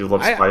 Yeah, I do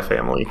love Spy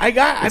Family.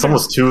 It's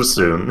almost too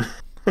soon.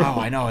 Oh,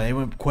 I know, they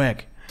went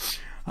quick.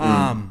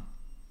 I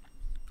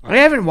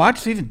haven't watched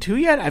season 2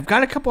 yet. I've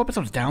got a couple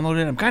episodes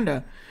downloaded.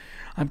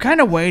 I'm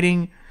kind of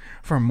waiting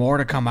for more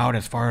to come out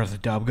as far as the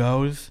dub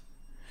goes,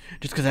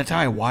 just because that's how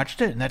I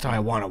watched it and that's how I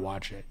want to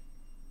watch it.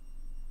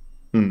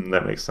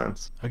 That makes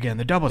sense. Again,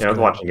 the dub was Yeah, I was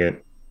good. watching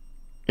it.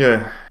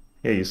 Yeah,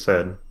 you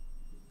said.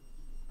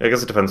 I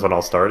guess it depends when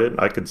I'll start it.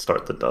 I could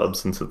start the dub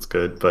since it's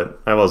good,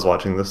 but I was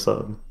watching the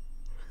sub.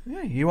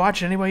 Yeah, you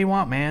watch it any way you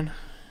want, man.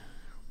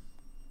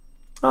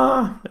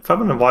 If I'm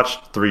gonna watch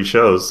 3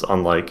 shows,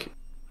 unlike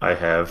I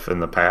have in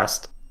the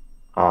past,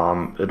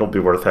 it'll be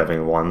worth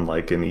having one,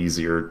 like an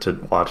easier to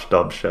watch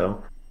dub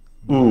show.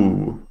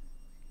 Ooh,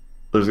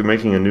 there's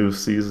making a new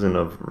season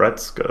of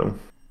Retsuko,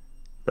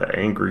 the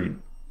angry,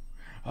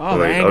 Oh,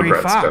 the Angry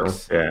Ugretsuko.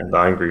 Fox. Yeah, the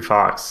angry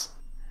fox,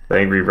 the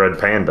angry red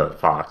panda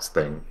fox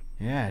thing.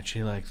 Yeah,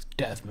 she likes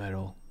death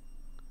metal.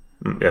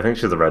 Yeah, I think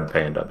she's a red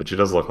panda, but she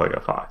does look like a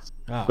fox.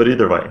 Oh. But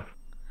either way,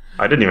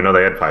 I didn't even know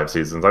they had 5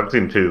 seasons. I've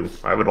seen 2.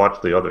 I would watch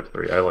the other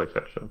 3. I like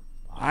that show.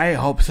 I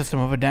hope System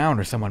of a Down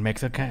or someone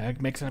makes an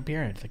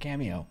appearance, a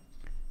cameo.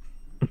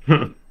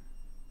 God,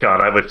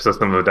 I wish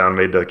System of a Down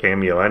made a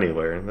cameo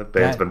anywhere. That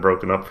band's been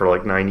broken up for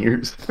like 9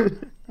 years.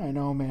 I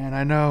know, man.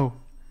 I know.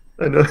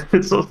 I know,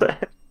 it's so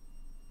sad.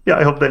 Yeah,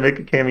 I hope they make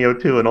a cameo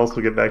too and also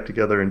get back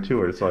together and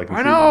tour so I can I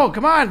see know. them.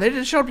 Come on. They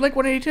just showed Blink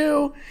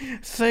 182.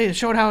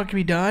 Showed how it can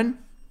be done.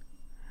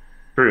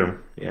 True,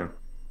 yeah.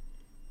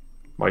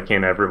 Why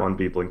can't everyone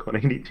be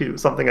Blink-182?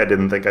 Something I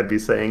didn't think I'd be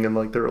saying in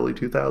like the early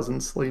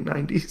 2000s, late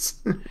 90s.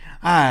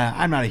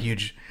 I'm not a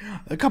huge.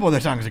 A couple of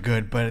their songs are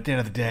good, but at the end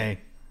of the day,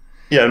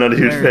 Yeah, I'm not a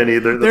huge fan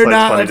either. That's they're why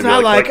not. funny It's to be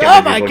not like, why oh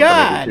can't they my be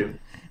god. Blink-182?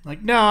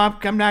 Like, no,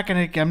 I'm not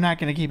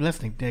gonna keep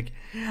listening, Dick.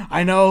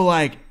 I know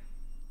like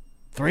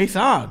 3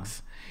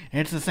 songs,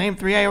 and it's the same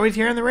 3 I always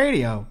hear on the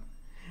radio,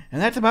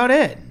 and that's about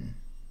it.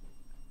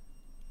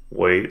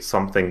 Wait,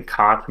 something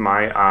caught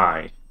my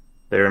eye.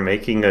 They're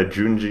making a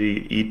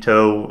Junji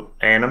Ito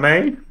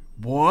anime?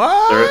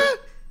 What?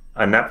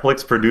 A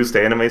Netflix-produced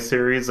anime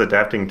series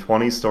adapting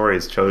 20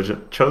 stories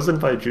chosen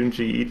by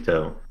Junji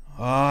Ito.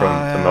 From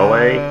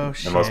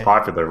Tomoe, the most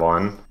popular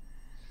one.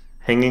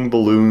 Hanging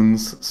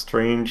Balloons,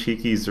 Strange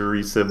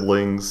Hikizuri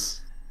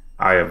Siblings.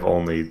 I have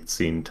only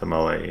seen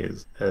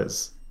Tomoe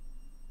as...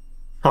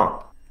 Huh.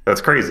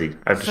 That's crazy.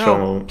 I have to show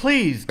So, him.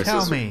 please my tell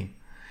sister. me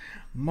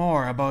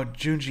more about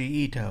Junji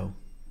Ito.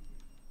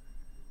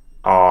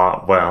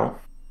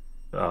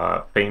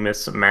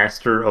 Famous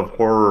master of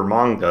horror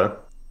manga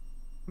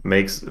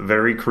makes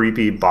very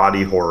creepy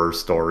body horror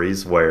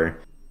stories where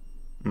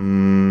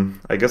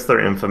I guess they're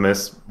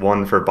infamous,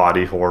 one for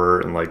body horror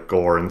and like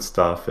gore and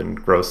stuff and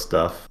gross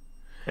stuff,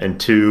 and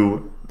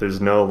 2, there's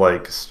no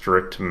like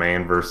strict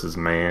man versus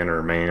man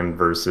or man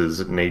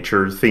versus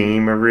nature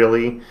theme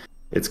really.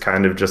 It's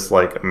kind of just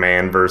like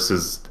man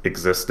versus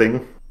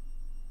existing.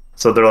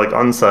 So they're like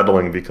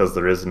unsettling because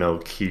there is no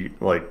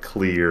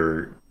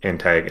clear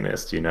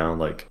antagonist,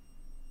 like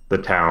the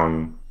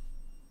town.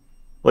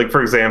 Like,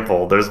 for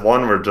example, there's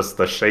one where just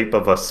the shape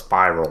of a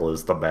spiral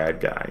is the bad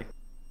guy.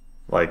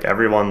 Like,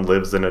 everyone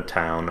lives in a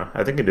town.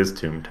 I think it is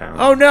Toontown.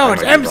 Oh no, I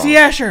it's might be MC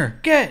wrong.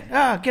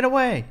 Escher. Get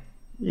away.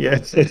 Yeah.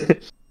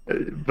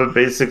 But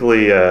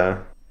basically,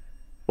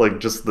 like,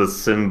 just the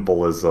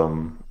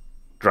symbolism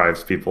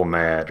drives people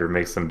mad or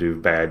makes them do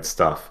bad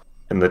stuff.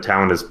 And the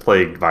town is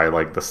plagued by,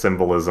 like, the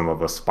symbolism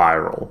of a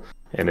spiral.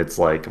 And it's,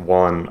 like,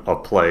 1, a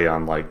play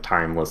on, like,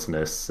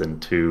 timelessness,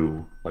 and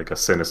 2, like, a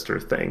sinister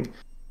thing.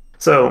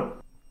 So,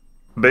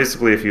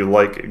 basically, if you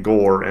like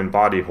gore and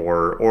body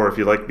horror, or if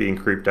you like being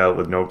creeped out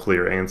with no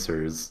clear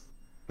answers,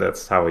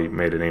 that's how he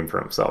made a name for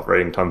himself,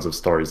 writing tons of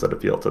stories that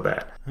appeal to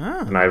that. Oh.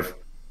 And I've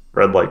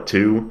read like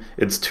two.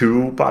 It's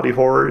too body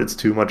horror. It's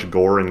too much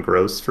gore and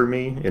gross for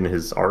me in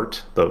his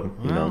art. Though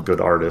Well, good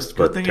artist,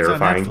 good but thing it's on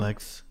terrifying.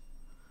 Netflix.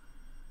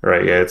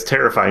 Right? Yeah, it's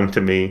terrifying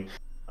to me.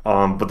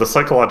 But the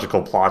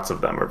psychological plots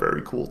of them are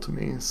very cool to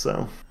me.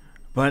 So,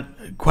 But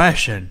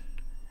question: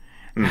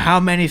 how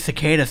many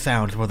cicada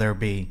sounds will there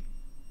be,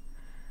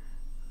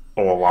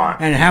 a lot.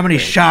 and how many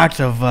shots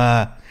of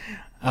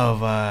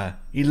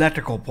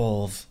electrical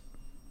poles?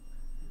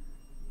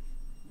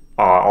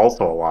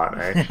 Also a lot,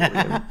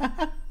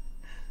 actually.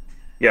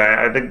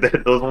 Yeah, I think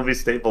that those will be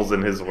staples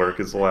in his work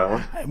as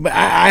well. But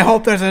I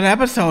hope there's an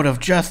episode of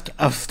just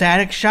a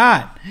static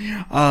shot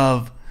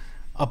of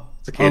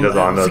Cicadas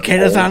on a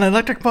cicadas pole. on an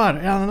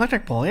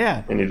electric pole.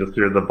 Yeah, And you just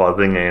hear the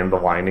buzzing and the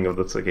whining of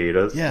the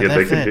cicadas. Yeah, they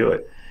that's could it. do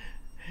it.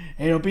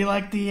 it'll be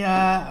like the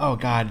oh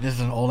god, this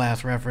is an old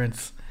ass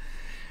reference.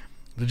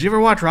 Did you ever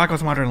watch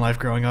Rocko's Modern Life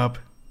growing up?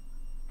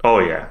 Oh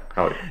yeah.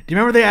 Oh yeah. Do you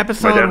remember the My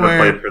episode dad would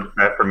where play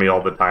that for me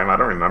all the time. I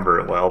don't remember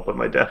it well, but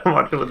my dad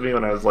watched it with me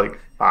when I was like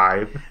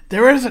 5.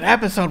 there was an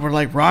episode where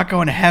like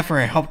Rocco and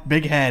Heifer helped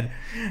Big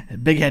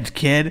Head's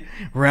kid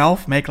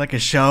Ralph make like a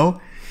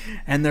show,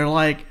 and they're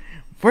like,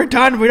 "We're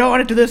done. We don't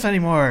want to do this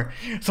anymore."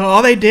 So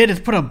all they did is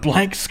put a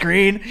blank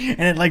screen,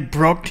 and it like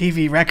broke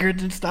TV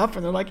records and stuff.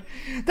 And they're like,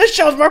 "This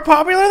show's more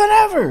popular than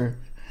ever."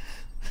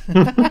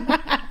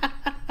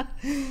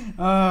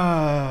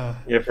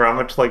 Yeah, for how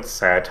much like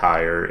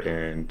satire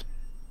and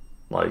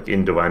like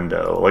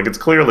innuendo. Like it's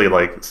clearly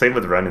like same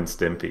with Ren and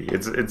Stimpy.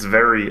 It's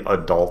very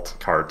adult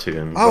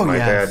cartoon. Oh, but my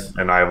yes. dad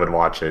and I would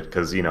watch it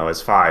because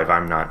as 5,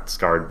 I'm not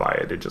scarred by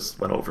it. It just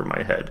went over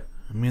my head.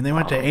 I mean, they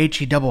went to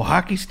HE double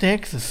hockey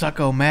sticks, the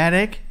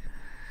Suck-O-Matic,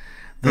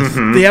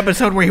 the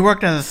episode where he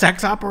worked as a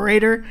sex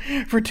operator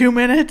for 2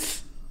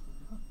 minutes.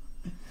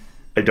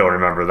 I don't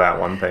remember that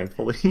one,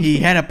 thankfully. He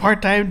had a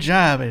part-time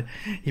job, and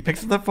he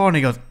picks up the phone and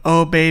he goes,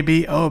 "Oh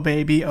baby, oh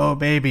baby, oh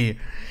baby,"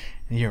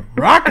 and you're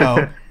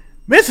Rocco,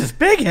 Mrs.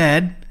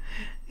 Bighead.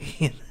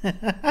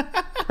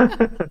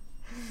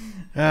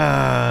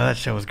 That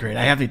show was great.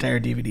 I have the entire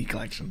DVD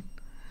collection.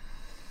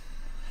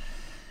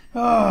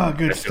 Oh,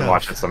 good I should stuff.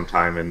 watch it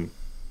sometime and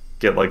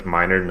get like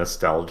minor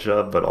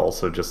nostalgia, but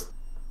also just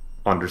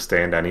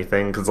understand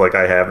anything because like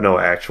I have no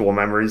actual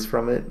memories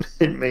from it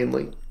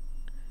mainly.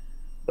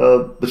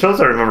 The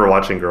shows I remember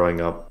watching growing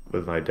up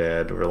with my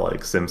dad were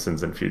like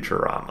Simpsons and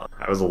Futurama.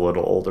 I was a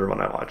little older when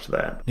I watched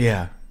that,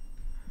 Yeah.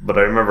 but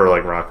I remember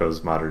like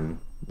Rocko's Modern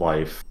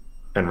Life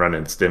and Ren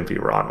and Stimpy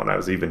were on when I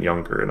was even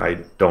younger, and I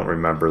don't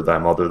remember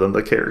them other than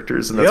the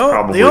characters, and that's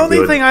probably the only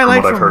good thing I from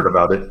like what I've from- heard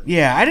about it.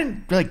 Yeah, I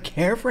didn't really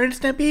care for Ren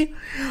and Stimpy,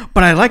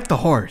 but I liked the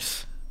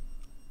horse.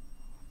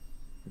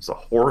 There's a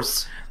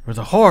horse, There was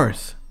a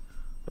horse.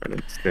 Ren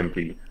and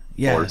Stimpy.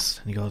 Yes. Horse.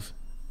 And he goes,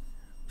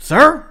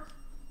 "Sir,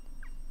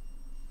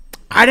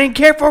 I didn't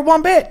care for it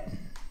one bit."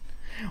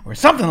 Or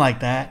something like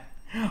that.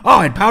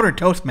 Oh, and Powdered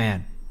Toast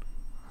Man.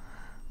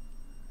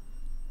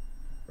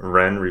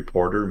 Ren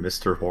Reporter,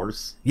 Mr.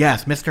 Horse.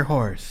 Yes, Mr.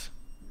 Horse.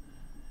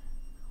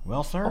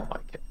 Well, sir, Oh my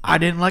God. I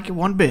didn't like it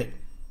one bit.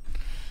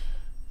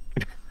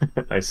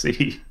 I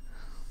see.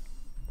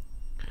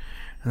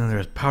 And then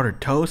there's Powdered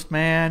Toast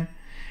Man.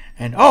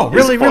 And, oh,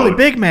 His really, really quote.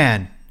 big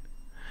man.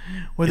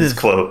 With His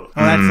quote.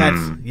 Oh,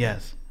 that's,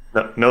 yes.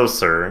 No,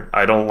 sir,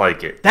 I don't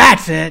like it.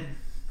 That's it.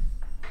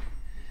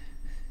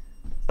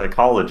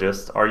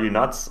 Psychologist, are you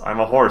nuts? I'm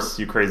a horse,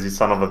 you crazy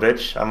son of a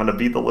bitch. I'm gonna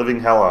beat the living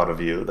hell out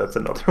of you. That's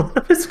another one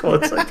of his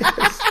quotes, I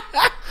guess.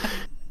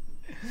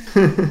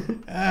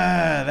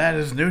 That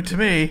is new to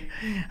me.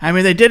 I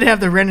mean, they did have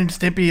the Ren and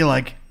Stimpy,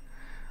 like,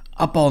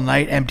 Up All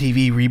Night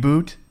MTV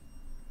reboot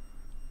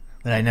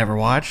that I never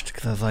watched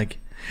because I was like,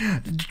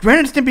 Ren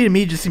and Stimpy to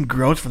me just seemed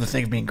gross for the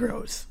sake of being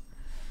gross.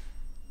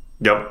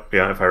 Yep,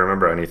 yeah, if I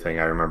remember anything,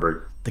 I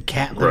remember. The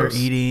cat litter Gross.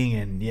 eating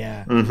and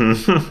yeah.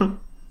 Mhm.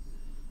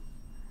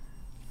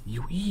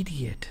 You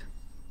idiot.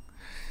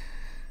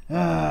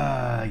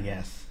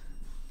 Yes.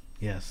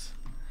 Yes.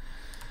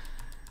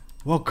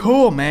 Well,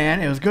 cool, man.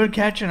 It was good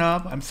catching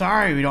up. I'm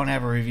sorry we don't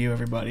have a review,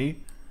 everybody.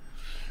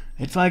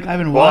 It's like I've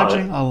been What?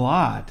 watching a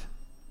lot.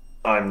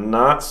 I'm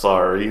not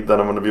sorry that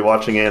I'm gonna be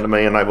watching anime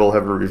and I will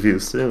have a review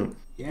soon.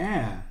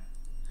 Yeah.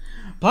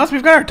 Plus,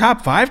 we've got our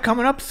top 5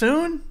 coming up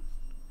soon.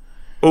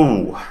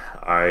 Ooh,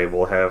 I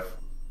will have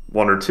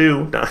 1 or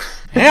 2.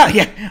 Hell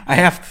yeah. I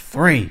have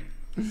 3.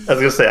 I was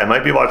gonna say, I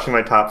might be watching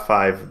my top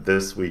 5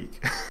 this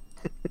week.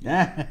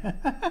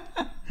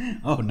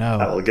 Oh, I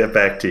no. will get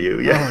back to you,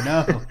 yeah. Oh,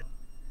 no.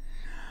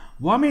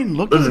 Well, I mean,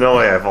 look There's no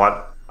way I've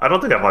watched. I don't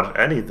think I've watched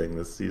anything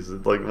this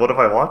season. Like, what have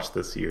I watched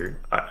this year?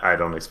 I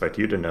don't expect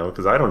you to know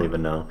because I don't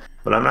even know.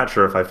 But I'm not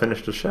sure if I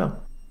finished a show.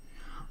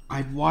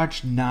 I've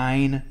watched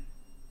 9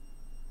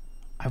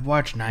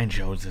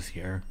 shows this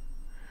year,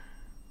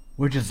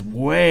 which is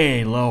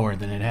way lower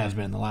than it has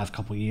been in the last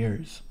couple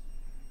years.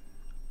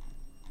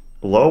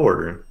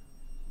 Lower.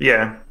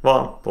 Yeah,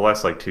 well, the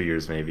last like 2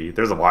 years maybe.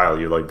 There's a while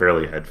you like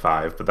barely had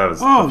 5, but that was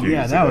Oh a few yeah,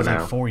 years that ago was now.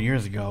 like 4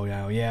 years ago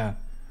now. Yeah.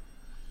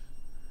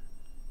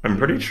 I'm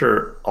pretty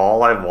sure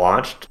all I've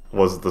watched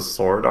was the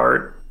Sword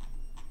Art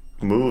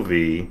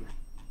movie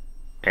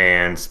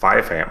and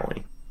Spy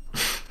Family.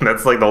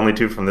 That's like the only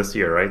two from this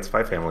year, right?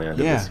 Spy Family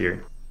ended Yeah. this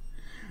year.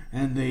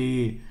 And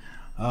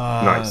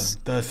Nice.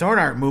 the Sword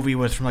Art movie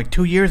was from like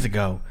 2 years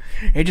ago.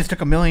 It just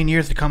took a million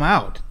years to come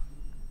out.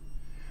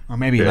 Or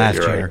maybe Yeah, last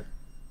you're year. right.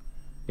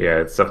 Yeah,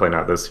 it's definitely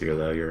not this year,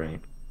 though. You're right.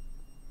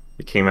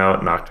 It came out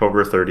on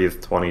October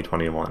 30th,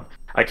 2021.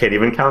 I can't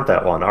even count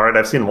that one. All right,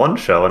 I've seen one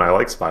show and I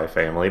like Spy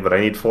Family, but I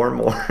need 4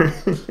 more.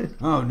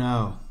 Oh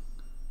no.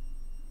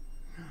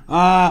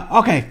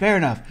 Okay, fair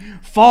enough.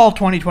 Fall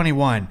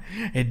 2021.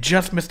 It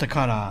just missed the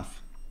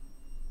cutoff.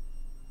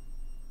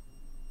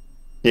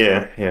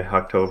 Yeah,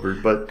 October,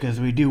 but Because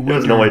we do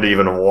there's winter. no way to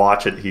even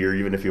watch it here,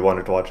 even if you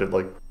wanted to watch it,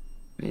 like,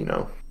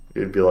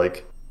 it'd be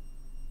like,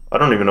 I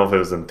don't even know if it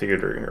was in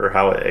theater or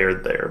how it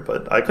aired there,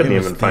 but I couldn't It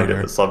was even find it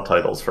theater. with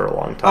subtitles for a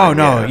long time. Oh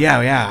no,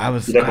 yeah. I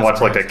was. You'd have to watch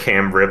like a surprised.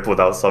 cam rip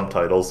without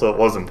subtitles, so it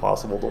was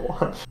impossible to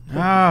watch.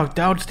 Oh,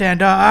 don't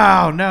stand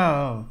up. Oh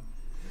no.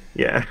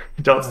 Yeah,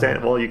 don't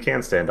stand. Well, you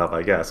can stand up,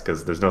 I guess,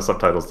 because there's no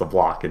subtitles to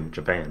block in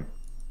Japan.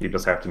 You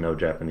just have to know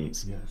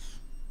Japanese. Yes.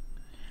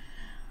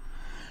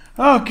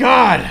 Oh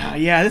god.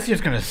 Yeah, this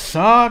year's gonna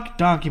suck.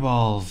 Donkey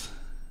balls.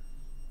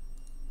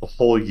 A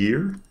whole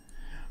year?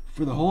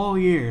 For the whole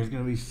year is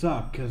gonna be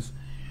suck. Cause,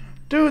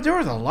 dude, there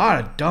was a lot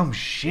of dumb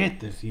shit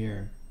this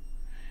year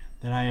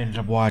that I ended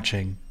up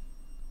watching.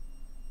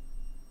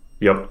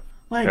 Yep,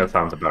 Like, that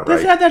sounds about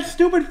this right. had that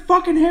stupid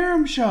fucking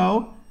harem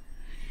show,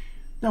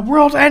 the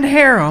World's End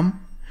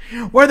Harem,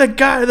 where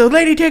the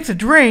lady takes a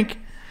drink,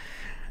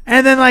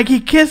 and then like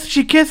she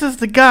kisses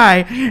the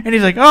guy, and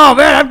he's like, "Oh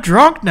man, I'm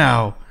drunk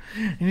now,"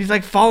 and he's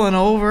like falling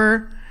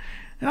over,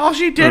 and all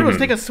she did was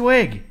take a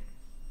swig.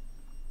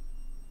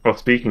 Well,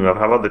 speaking of,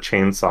 how about the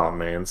Chainsaw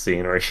Man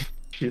scene where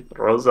she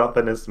throws up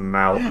in his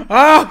mouth?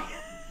 Oh,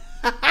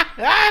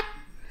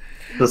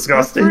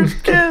 Disgusting.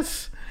 first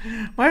kiss.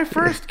 My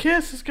first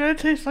kiss is gonna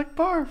taste like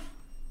barf.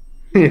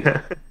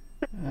 Yeah.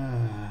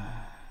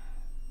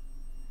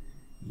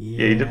 Yeah,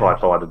 Yeah, you did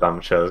watch a lot of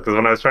dumb shows. Because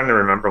when I was trying to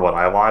remember what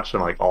I watched,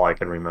 and like all I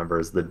can remember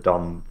is the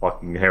dumb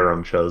fucking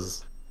harem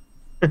shows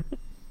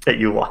that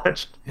you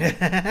watched.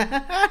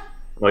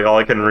 Like all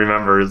I can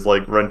remember is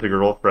like Rent a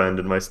Girlfriend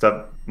and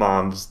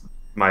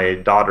my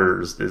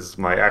daughter's is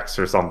my ex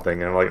or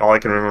something, and like all I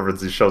can remember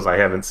is these shows I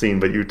haven't seen,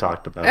 but you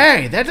talked about.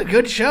 Hey, that's a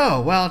good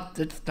show. Well,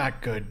 it's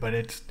not good, but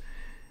it's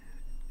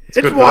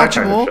good for that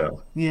kind of watchable.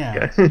 show.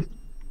 Yeah. Yeah.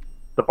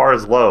 The bar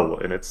is low,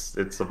 and it's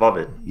above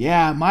it.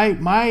 Yeah,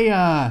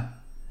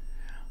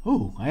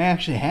 ooh, I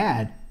actually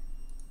had.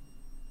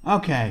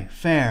 Okay,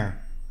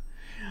 fair.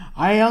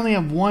 I only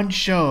have one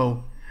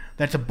show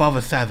that's above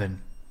a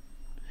 7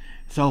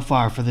 so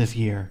far for this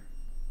year.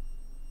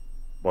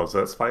 Was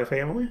that Spy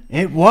Family?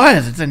 It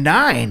was. It's a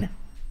 9.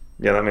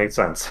 Yeah, that makes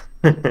sense.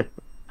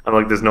 I'm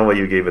like, there's no way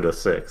you gave it a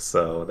 6,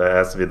 so that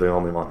has to be the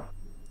only one.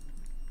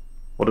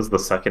 What is the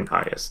second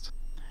highest?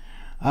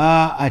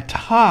 A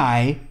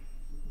tie,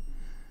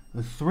 a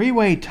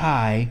 3-way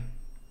tie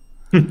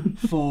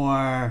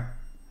for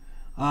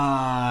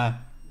the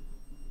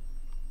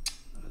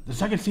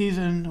second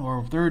season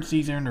or third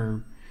season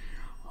or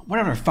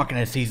whatever fucking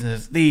that season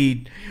is.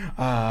 The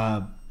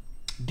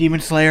Demon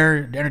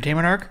Slayer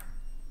entertainment arc.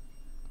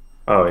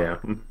 Oh yeah,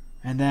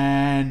 And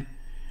then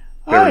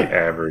very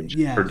average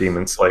yes. for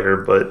Demon Slayer,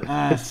 but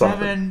it's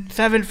something.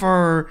 seven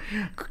for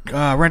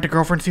Rent a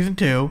Girlfriend season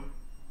 2,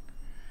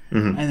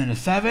 Mhm. and then a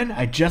 7.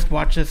 I just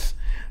watched this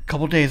a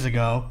couple days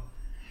ago.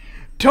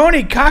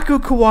 Tony Kaku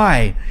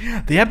Kawaii,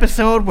 the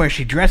episode where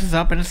she dresses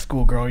up in a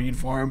schoolgirl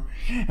uniform,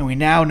 and we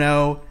now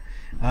know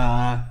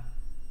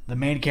the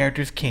main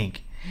character's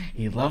kink.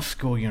 He loves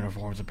school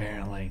uniforms,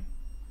 apparently.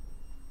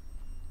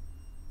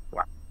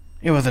 Wow.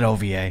 It was an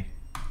OVA.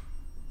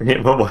 Yeah,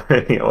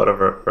 what a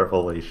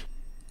revelation.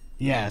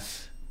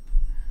 Yes.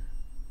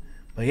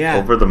 But yeah.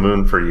 Over the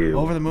moon for you.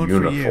 Over the moon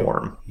uniform.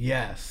 for you.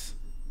 Yes.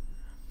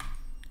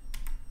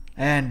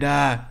 And,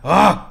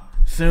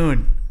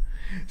 soon.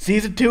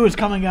 Season 2 is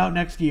coming out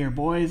next year,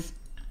 boys.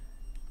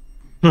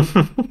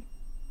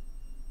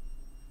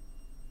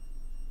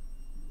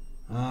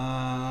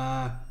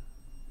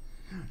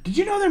 Did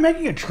you know they're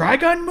making a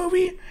Trigun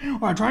movie?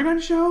 Or a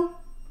Trigun show?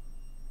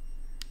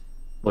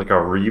 Like a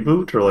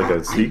reboot or like a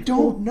I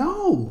sequel? don't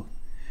know.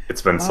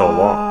 It's been so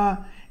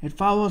long. It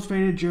follows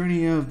fated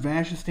journey of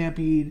Vash the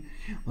Stampede,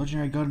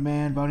 legendary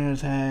gunman, bounty on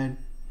his head.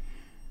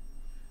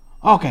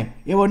 Okay,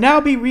 it will now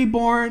be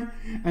reborn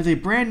as a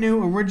brand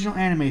new original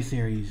anime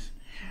series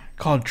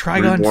called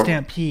Trigun Reborn?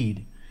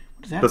 Stampede.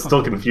 What does that That's still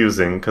fucking-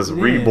 confusing because It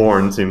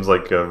Reborn is. seems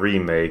like a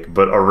remake,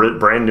 but a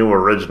brand new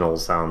original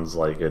sounds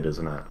like it,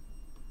 isn't it?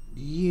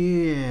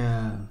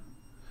 Yeah.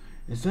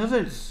 It says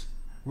it's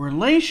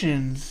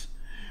relations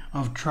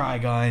of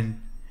Trigun,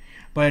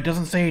 but it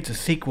doesn't say it's a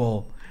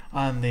sequel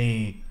on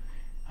the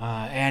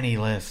Annie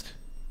list.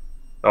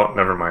 Oh,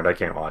 never mind. I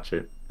can't watch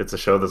it. It's a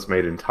show that's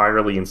made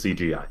entirely in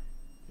CGI.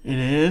 It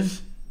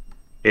is?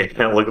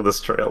 Yeah, look at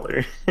this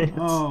trailer.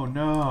 Oh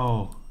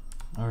no.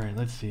 Alright,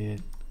 let's see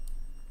it.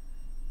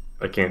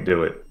 I can't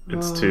do it.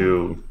 It's Oh.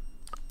 too.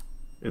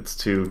 It's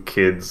too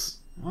kids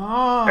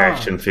Oh.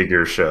 action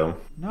figure show.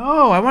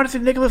 No, I want to see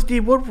Nicholas D.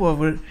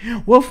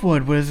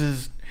 Wolfwood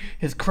was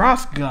his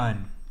cross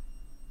gun.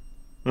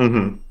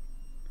 Mm-hmm.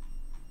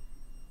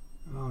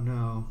 Oh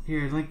no!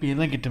 Here,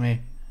 link it to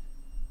me.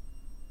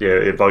 Yeah,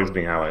 it bugs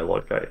me how I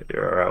look at it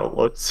or how it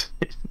looks.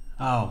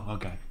 Oh,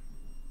 okay.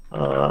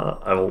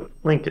 I will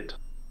link it.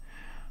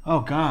 Oh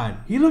God,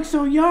 he looks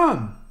so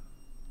young.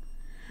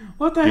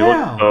 What the You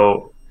hell? look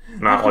so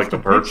not That's like just the a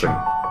person.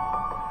 picture.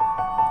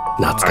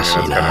 懐 I か mean, し that's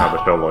い kind of how な the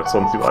show looks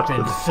once you watch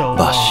Been this. so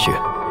バッシュ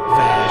long.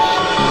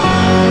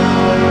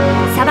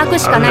 砂漠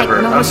しかないこ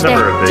の星で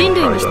人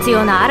類に必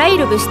要なあらゆ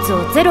る物質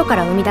をゼロか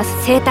ら生み出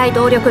す生態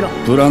動力炉。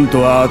プラン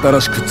トは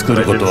新しく作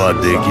ることは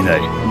できな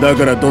い。だ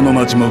からどの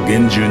町も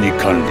厳重に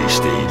管理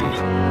している。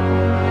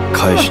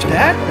返しても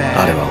That bad.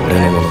 あれは俺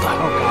のもの Oh だ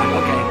God.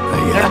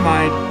 Okay. い Never や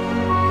mind.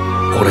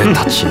 俺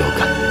たちのか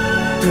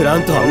プラ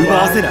ントは奪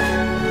わせない。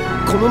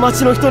この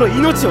町の人の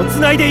命をつ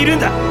ないでいるん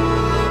だ。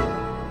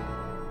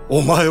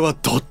お前は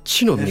どっ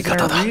ちの Is 味 there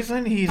方 a だ。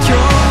 reason he's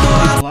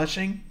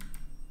blushing?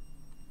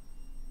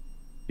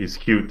 He's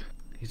cute.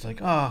 He's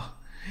like, oh,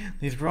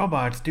 these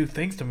robots do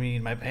things to me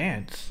in my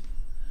pants.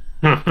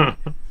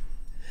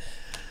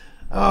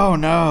 Oh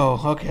no.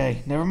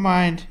 Okay, never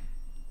mind.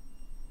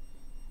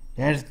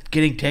 That's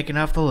getting taken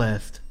off the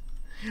list.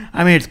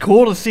 I mean, it's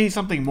cool to see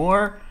something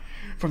more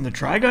from the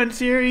Trigun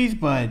series,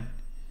 but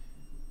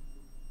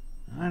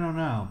I don't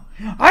know.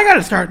 I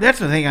gotta start. That's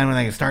the thing I'm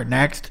gonna start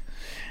next.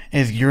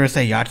 Is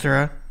Urusei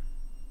Yatsura,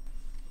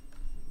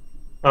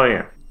 Oh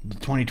yeah. the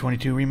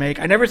 2022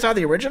 remake. I never saw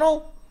the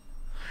original,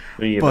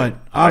 Me either. but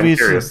I'm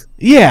obviously, curious.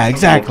 yeah, Only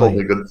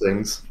exactly, good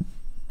things.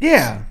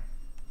 yeah.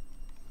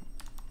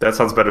 That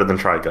sounds better than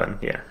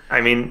Trigun. Yeah. I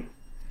mean,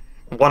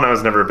 one, I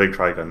was never a big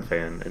Trigun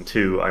fan, and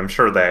two, I'm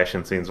sure the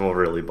action scenes will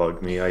really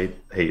bug me. I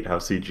hate how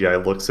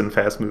CGI looks in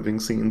fast-moving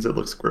scenes. It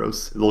looks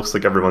gross. It looks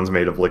like everyone's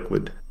made of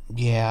liquid.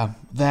 Yeah,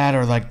 that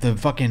or like the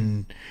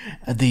fucking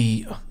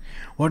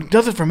what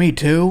does it for me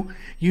too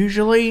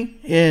usually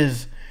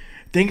is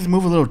things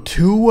move a little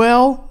too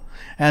well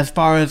as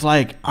far as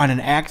like on an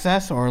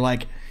axis or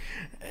like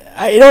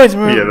it always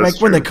Yeah, that's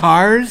like when the true.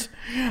 cars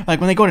like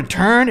when they go to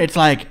turn it's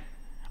like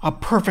a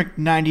perfect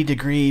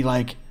 90-degree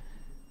like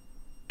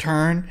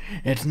turn.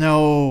 It's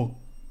no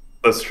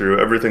That's true.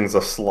 Everything's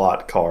a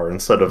slot car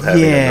instead of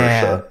having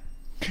Yeah.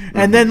 inertia.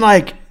 and then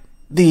like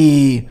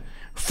the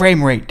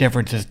frame rate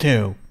differences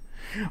too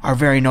are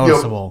very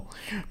noticeable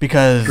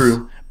because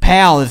True.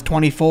 PAL is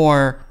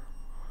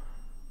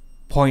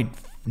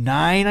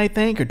 24.9 I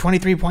think or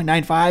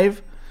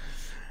 23.95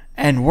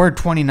 and we're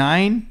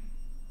 29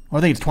 or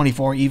I think it's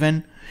 24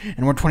 even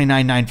and we're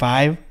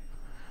 29.95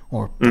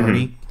 or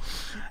 30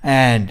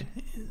 and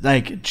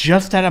like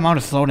just that amount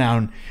of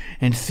slowdown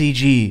in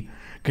CG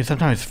can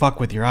sometimes fuck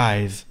with your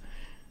eyes.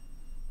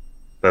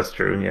 That's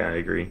true. Yeah, I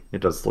agree. It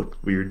does look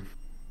weird.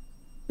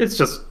 It's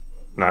just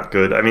not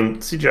good. I mean,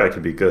 CGI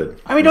could be good.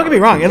 I mean, don't get me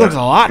wrong, it looks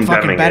a lot fucking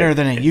Condemning better it.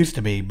 than it used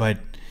to be, but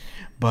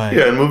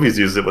Yeah, and movies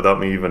use it without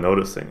me even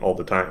noticing all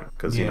the time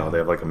because you Yeah. know they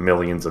have like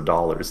millions of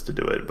dollars to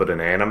do it. But in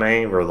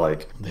anime, where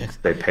like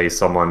they pay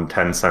someone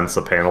 10 cents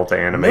a panel to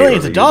animate,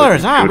 millions or of they use a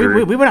dollars, huh?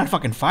 computer. We went on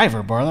fucking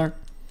Fiverr, brother.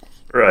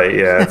 Right?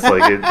 Yeah, it's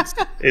like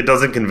it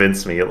doesn't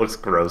convince me. It looks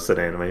gross in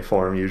anime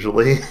form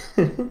usually.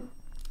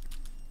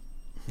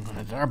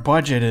 Our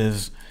budget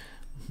is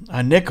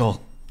a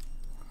nickel.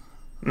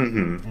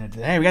 Mm-hmm. And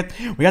hey,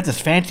 we got this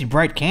fancy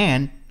bright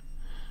can.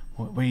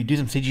 Will you do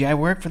some CGI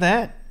work for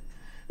that?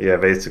 Yeah,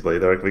 basically,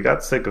 they're like, we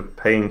got sick of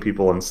paying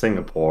people in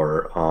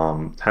Singapore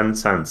 10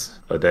 cents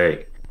a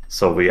day.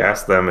 So we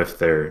asked them if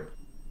their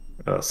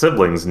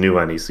siblings knew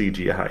any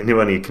CGI, knew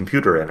any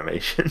computer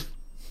animation.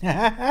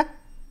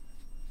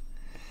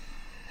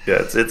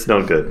 Yeah, it's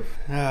no good.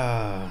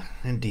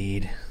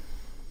 Indeed.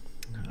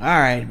 All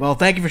right. Well,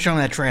 thank you for showing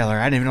that trailer.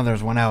 I didn't even know there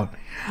was one out.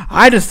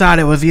 I just thought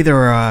it was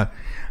either I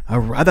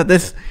thought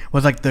this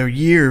was like the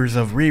years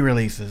of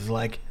re-releases,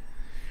 like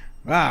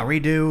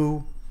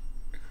redo.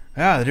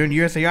 They're doing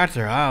USA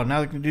Yatsura. Oh,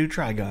 now they can do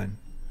Trigun.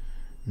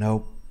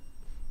 Nope.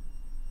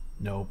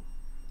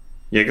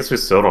 Yeah, I guess we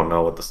still don't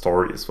know what the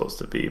story is supposed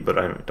to be, but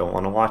I don't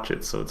want to watch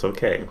it, so it's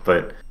okay.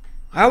 But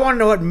I want to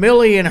know what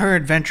Millie and her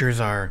adventures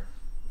are.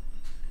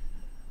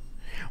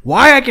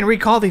 Why I can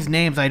recall these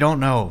names, I don't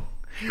know.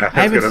 I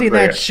haven't seen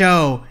that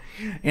show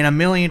in a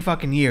million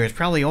fucking years,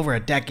 probably over a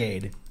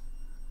decade.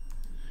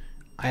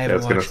 I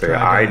was gonna say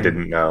I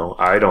didn't know.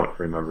 I don't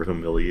remember who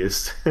Millie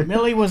is.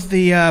 Millie was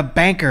the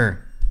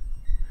banker.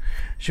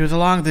 She was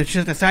she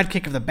was the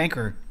sidekick of the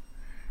banker.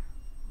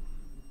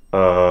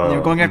 And they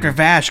were going after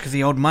Vash because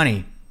he owed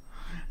money.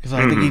 Because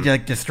I think he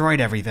like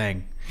destroyed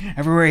everything.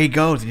 Everywhere he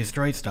goes, he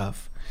destroys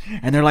stuff.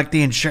 And they're like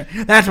the insurance.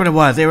 That's what it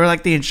was. They were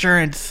like the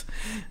insurance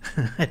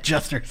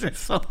adjusters or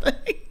something.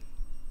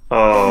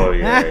 Oh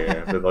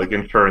yeah. They're like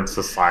Insurance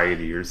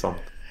Society or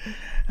something.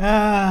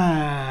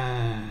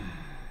 Ah.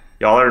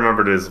 Yeah, all I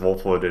remembered is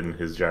Wolfwood and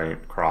his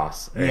giant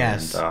cross, and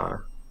Yes.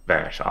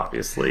 Vash,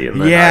 obviously.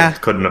 And then Yeah. I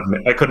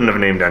couldn't have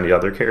named any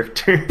other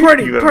character.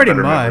 Pretty You have a better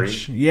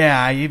much. memory.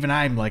 Yeah,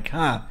 I'm like,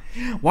 huh.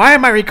 Why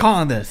am I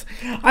recalling this?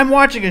 I'm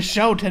watching a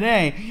show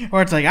today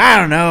where it's like, I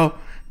don't know,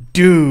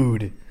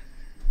 dude.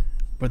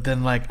 But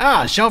then like,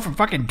 a show from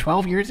fucking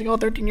 12 years ago,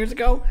 13 years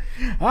ago?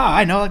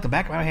 I know like the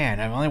back of my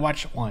hand. I've only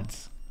watched it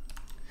once.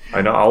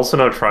 I know. I also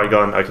know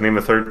Trigon. I can name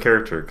a third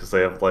character because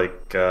they have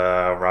like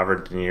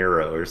Robert De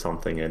Niro or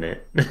something in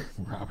it.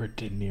 Robert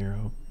De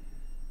Niro.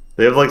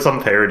 They have like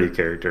some parody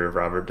character of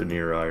Robert De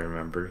Niro, I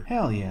remember.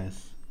 Hell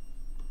yes.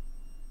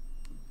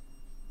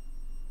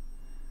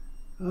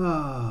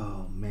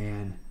 Oh,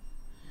 man.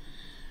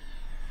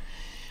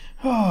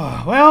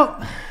 Oh,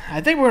 well, I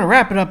think we're going to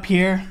wrap it up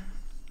here.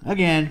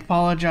 Again,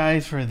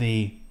 apologize for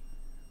the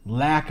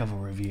lack of a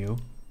review.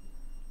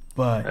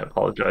 But I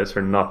apologize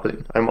for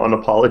nothing. I'm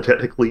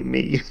unapologetically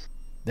me.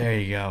 There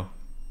you go.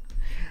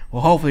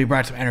 Well, hopefully you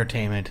brought some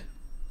entertainment.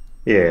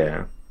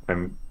 Yeah,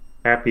 I'm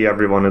happy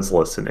everyone is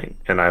listening,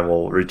 and I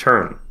will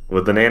return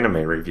with an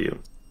anime review.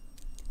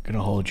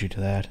 Gonna hold you to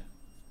that.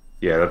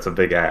 Yeah, that's a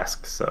big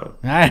ask, so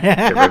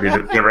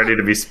get ready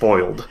to be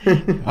spoiled.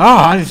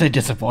 I didn't say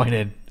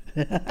disappointed.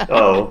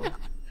 Oh.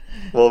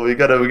 Well, we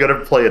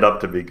gotta play it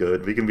up to be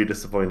good. We can be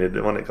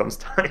disappointed when it comes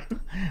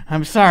time.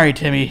 I'm sorry,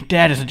 Timmy.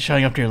 Dad isn't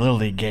showing up to your Little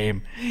League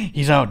game.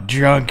 He's out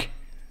drunk.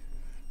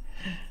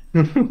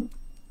 And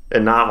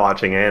not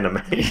watching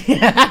anime.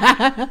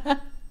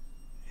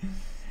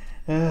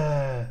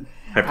 I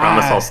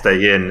promise I'll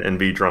stay in and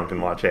be drunk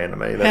and watch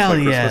anime. That's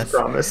my Christmas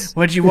promise.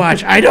 What'd you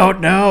watch? I don't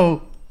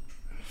know.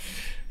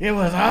 It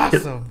was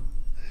awesome.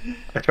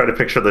 I try to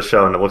picture the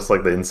show and it looks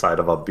like the inside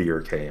of a beer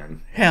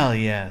can. Hell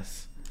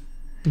yes.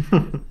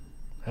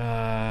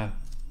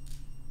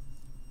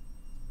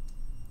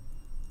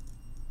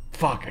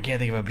 Fuck, I can't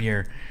think of a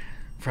beer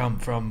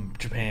from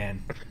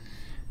Japan.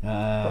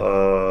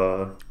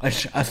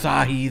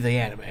 Asahi, the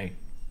anime.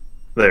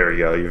 There you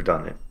go, you've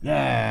done it.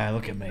 Yeah,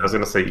 look at me. I was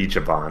gonna say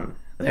Ichiban.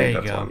 There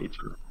you go.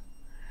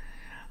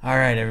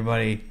 Alright,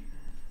 everybody.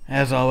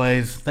 As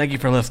always, thank you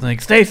for listening.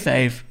 Stay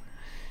safe.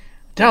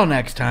 Till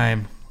next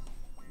time.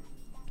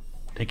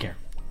 Take care.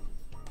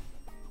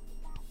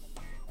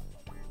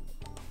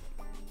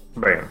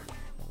 Bam.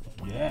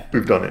 Yeah.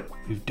 We've done it.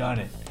 We've done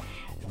it.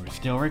 And we're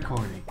still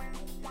recording.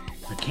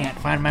 I can't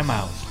find my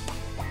mouse.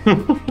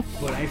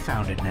 But I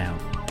found it now.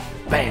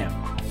 Bam.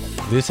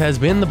 This has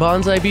been the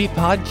Bonsai Beat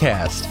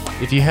Podcast.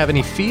 If you have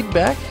any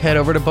feedback, head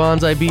over to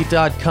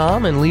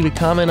bonsaibeat.com and leave a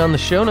comment on the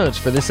show notes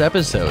for this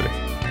episode.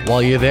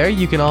 While you're there,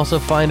 you can also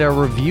find our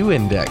review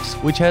index,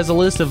 which has a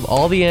list of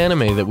all the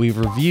anime that we've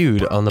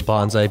reviewed on the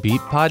Bonsai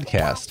Beat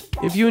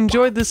Podcast. If you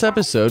enjoyed this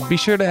episode, be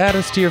sure to add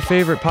us to your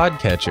favorite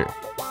podcatcher.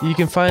 You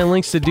can find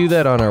links to do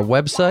that on our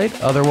website.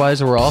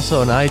 Otherwise, we're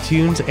also on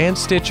iTunes and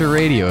Stitcher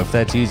Radio if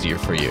that's easier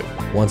for you.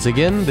 Once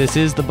again, this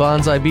is the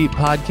Bonsai Beat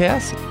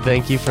Podcast.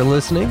 Thank you for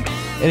listening.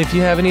 And if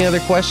you have any other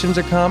questions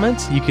or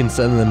comments, you can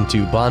send them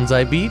to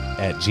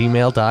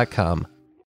bonsaibeat@gmail.com.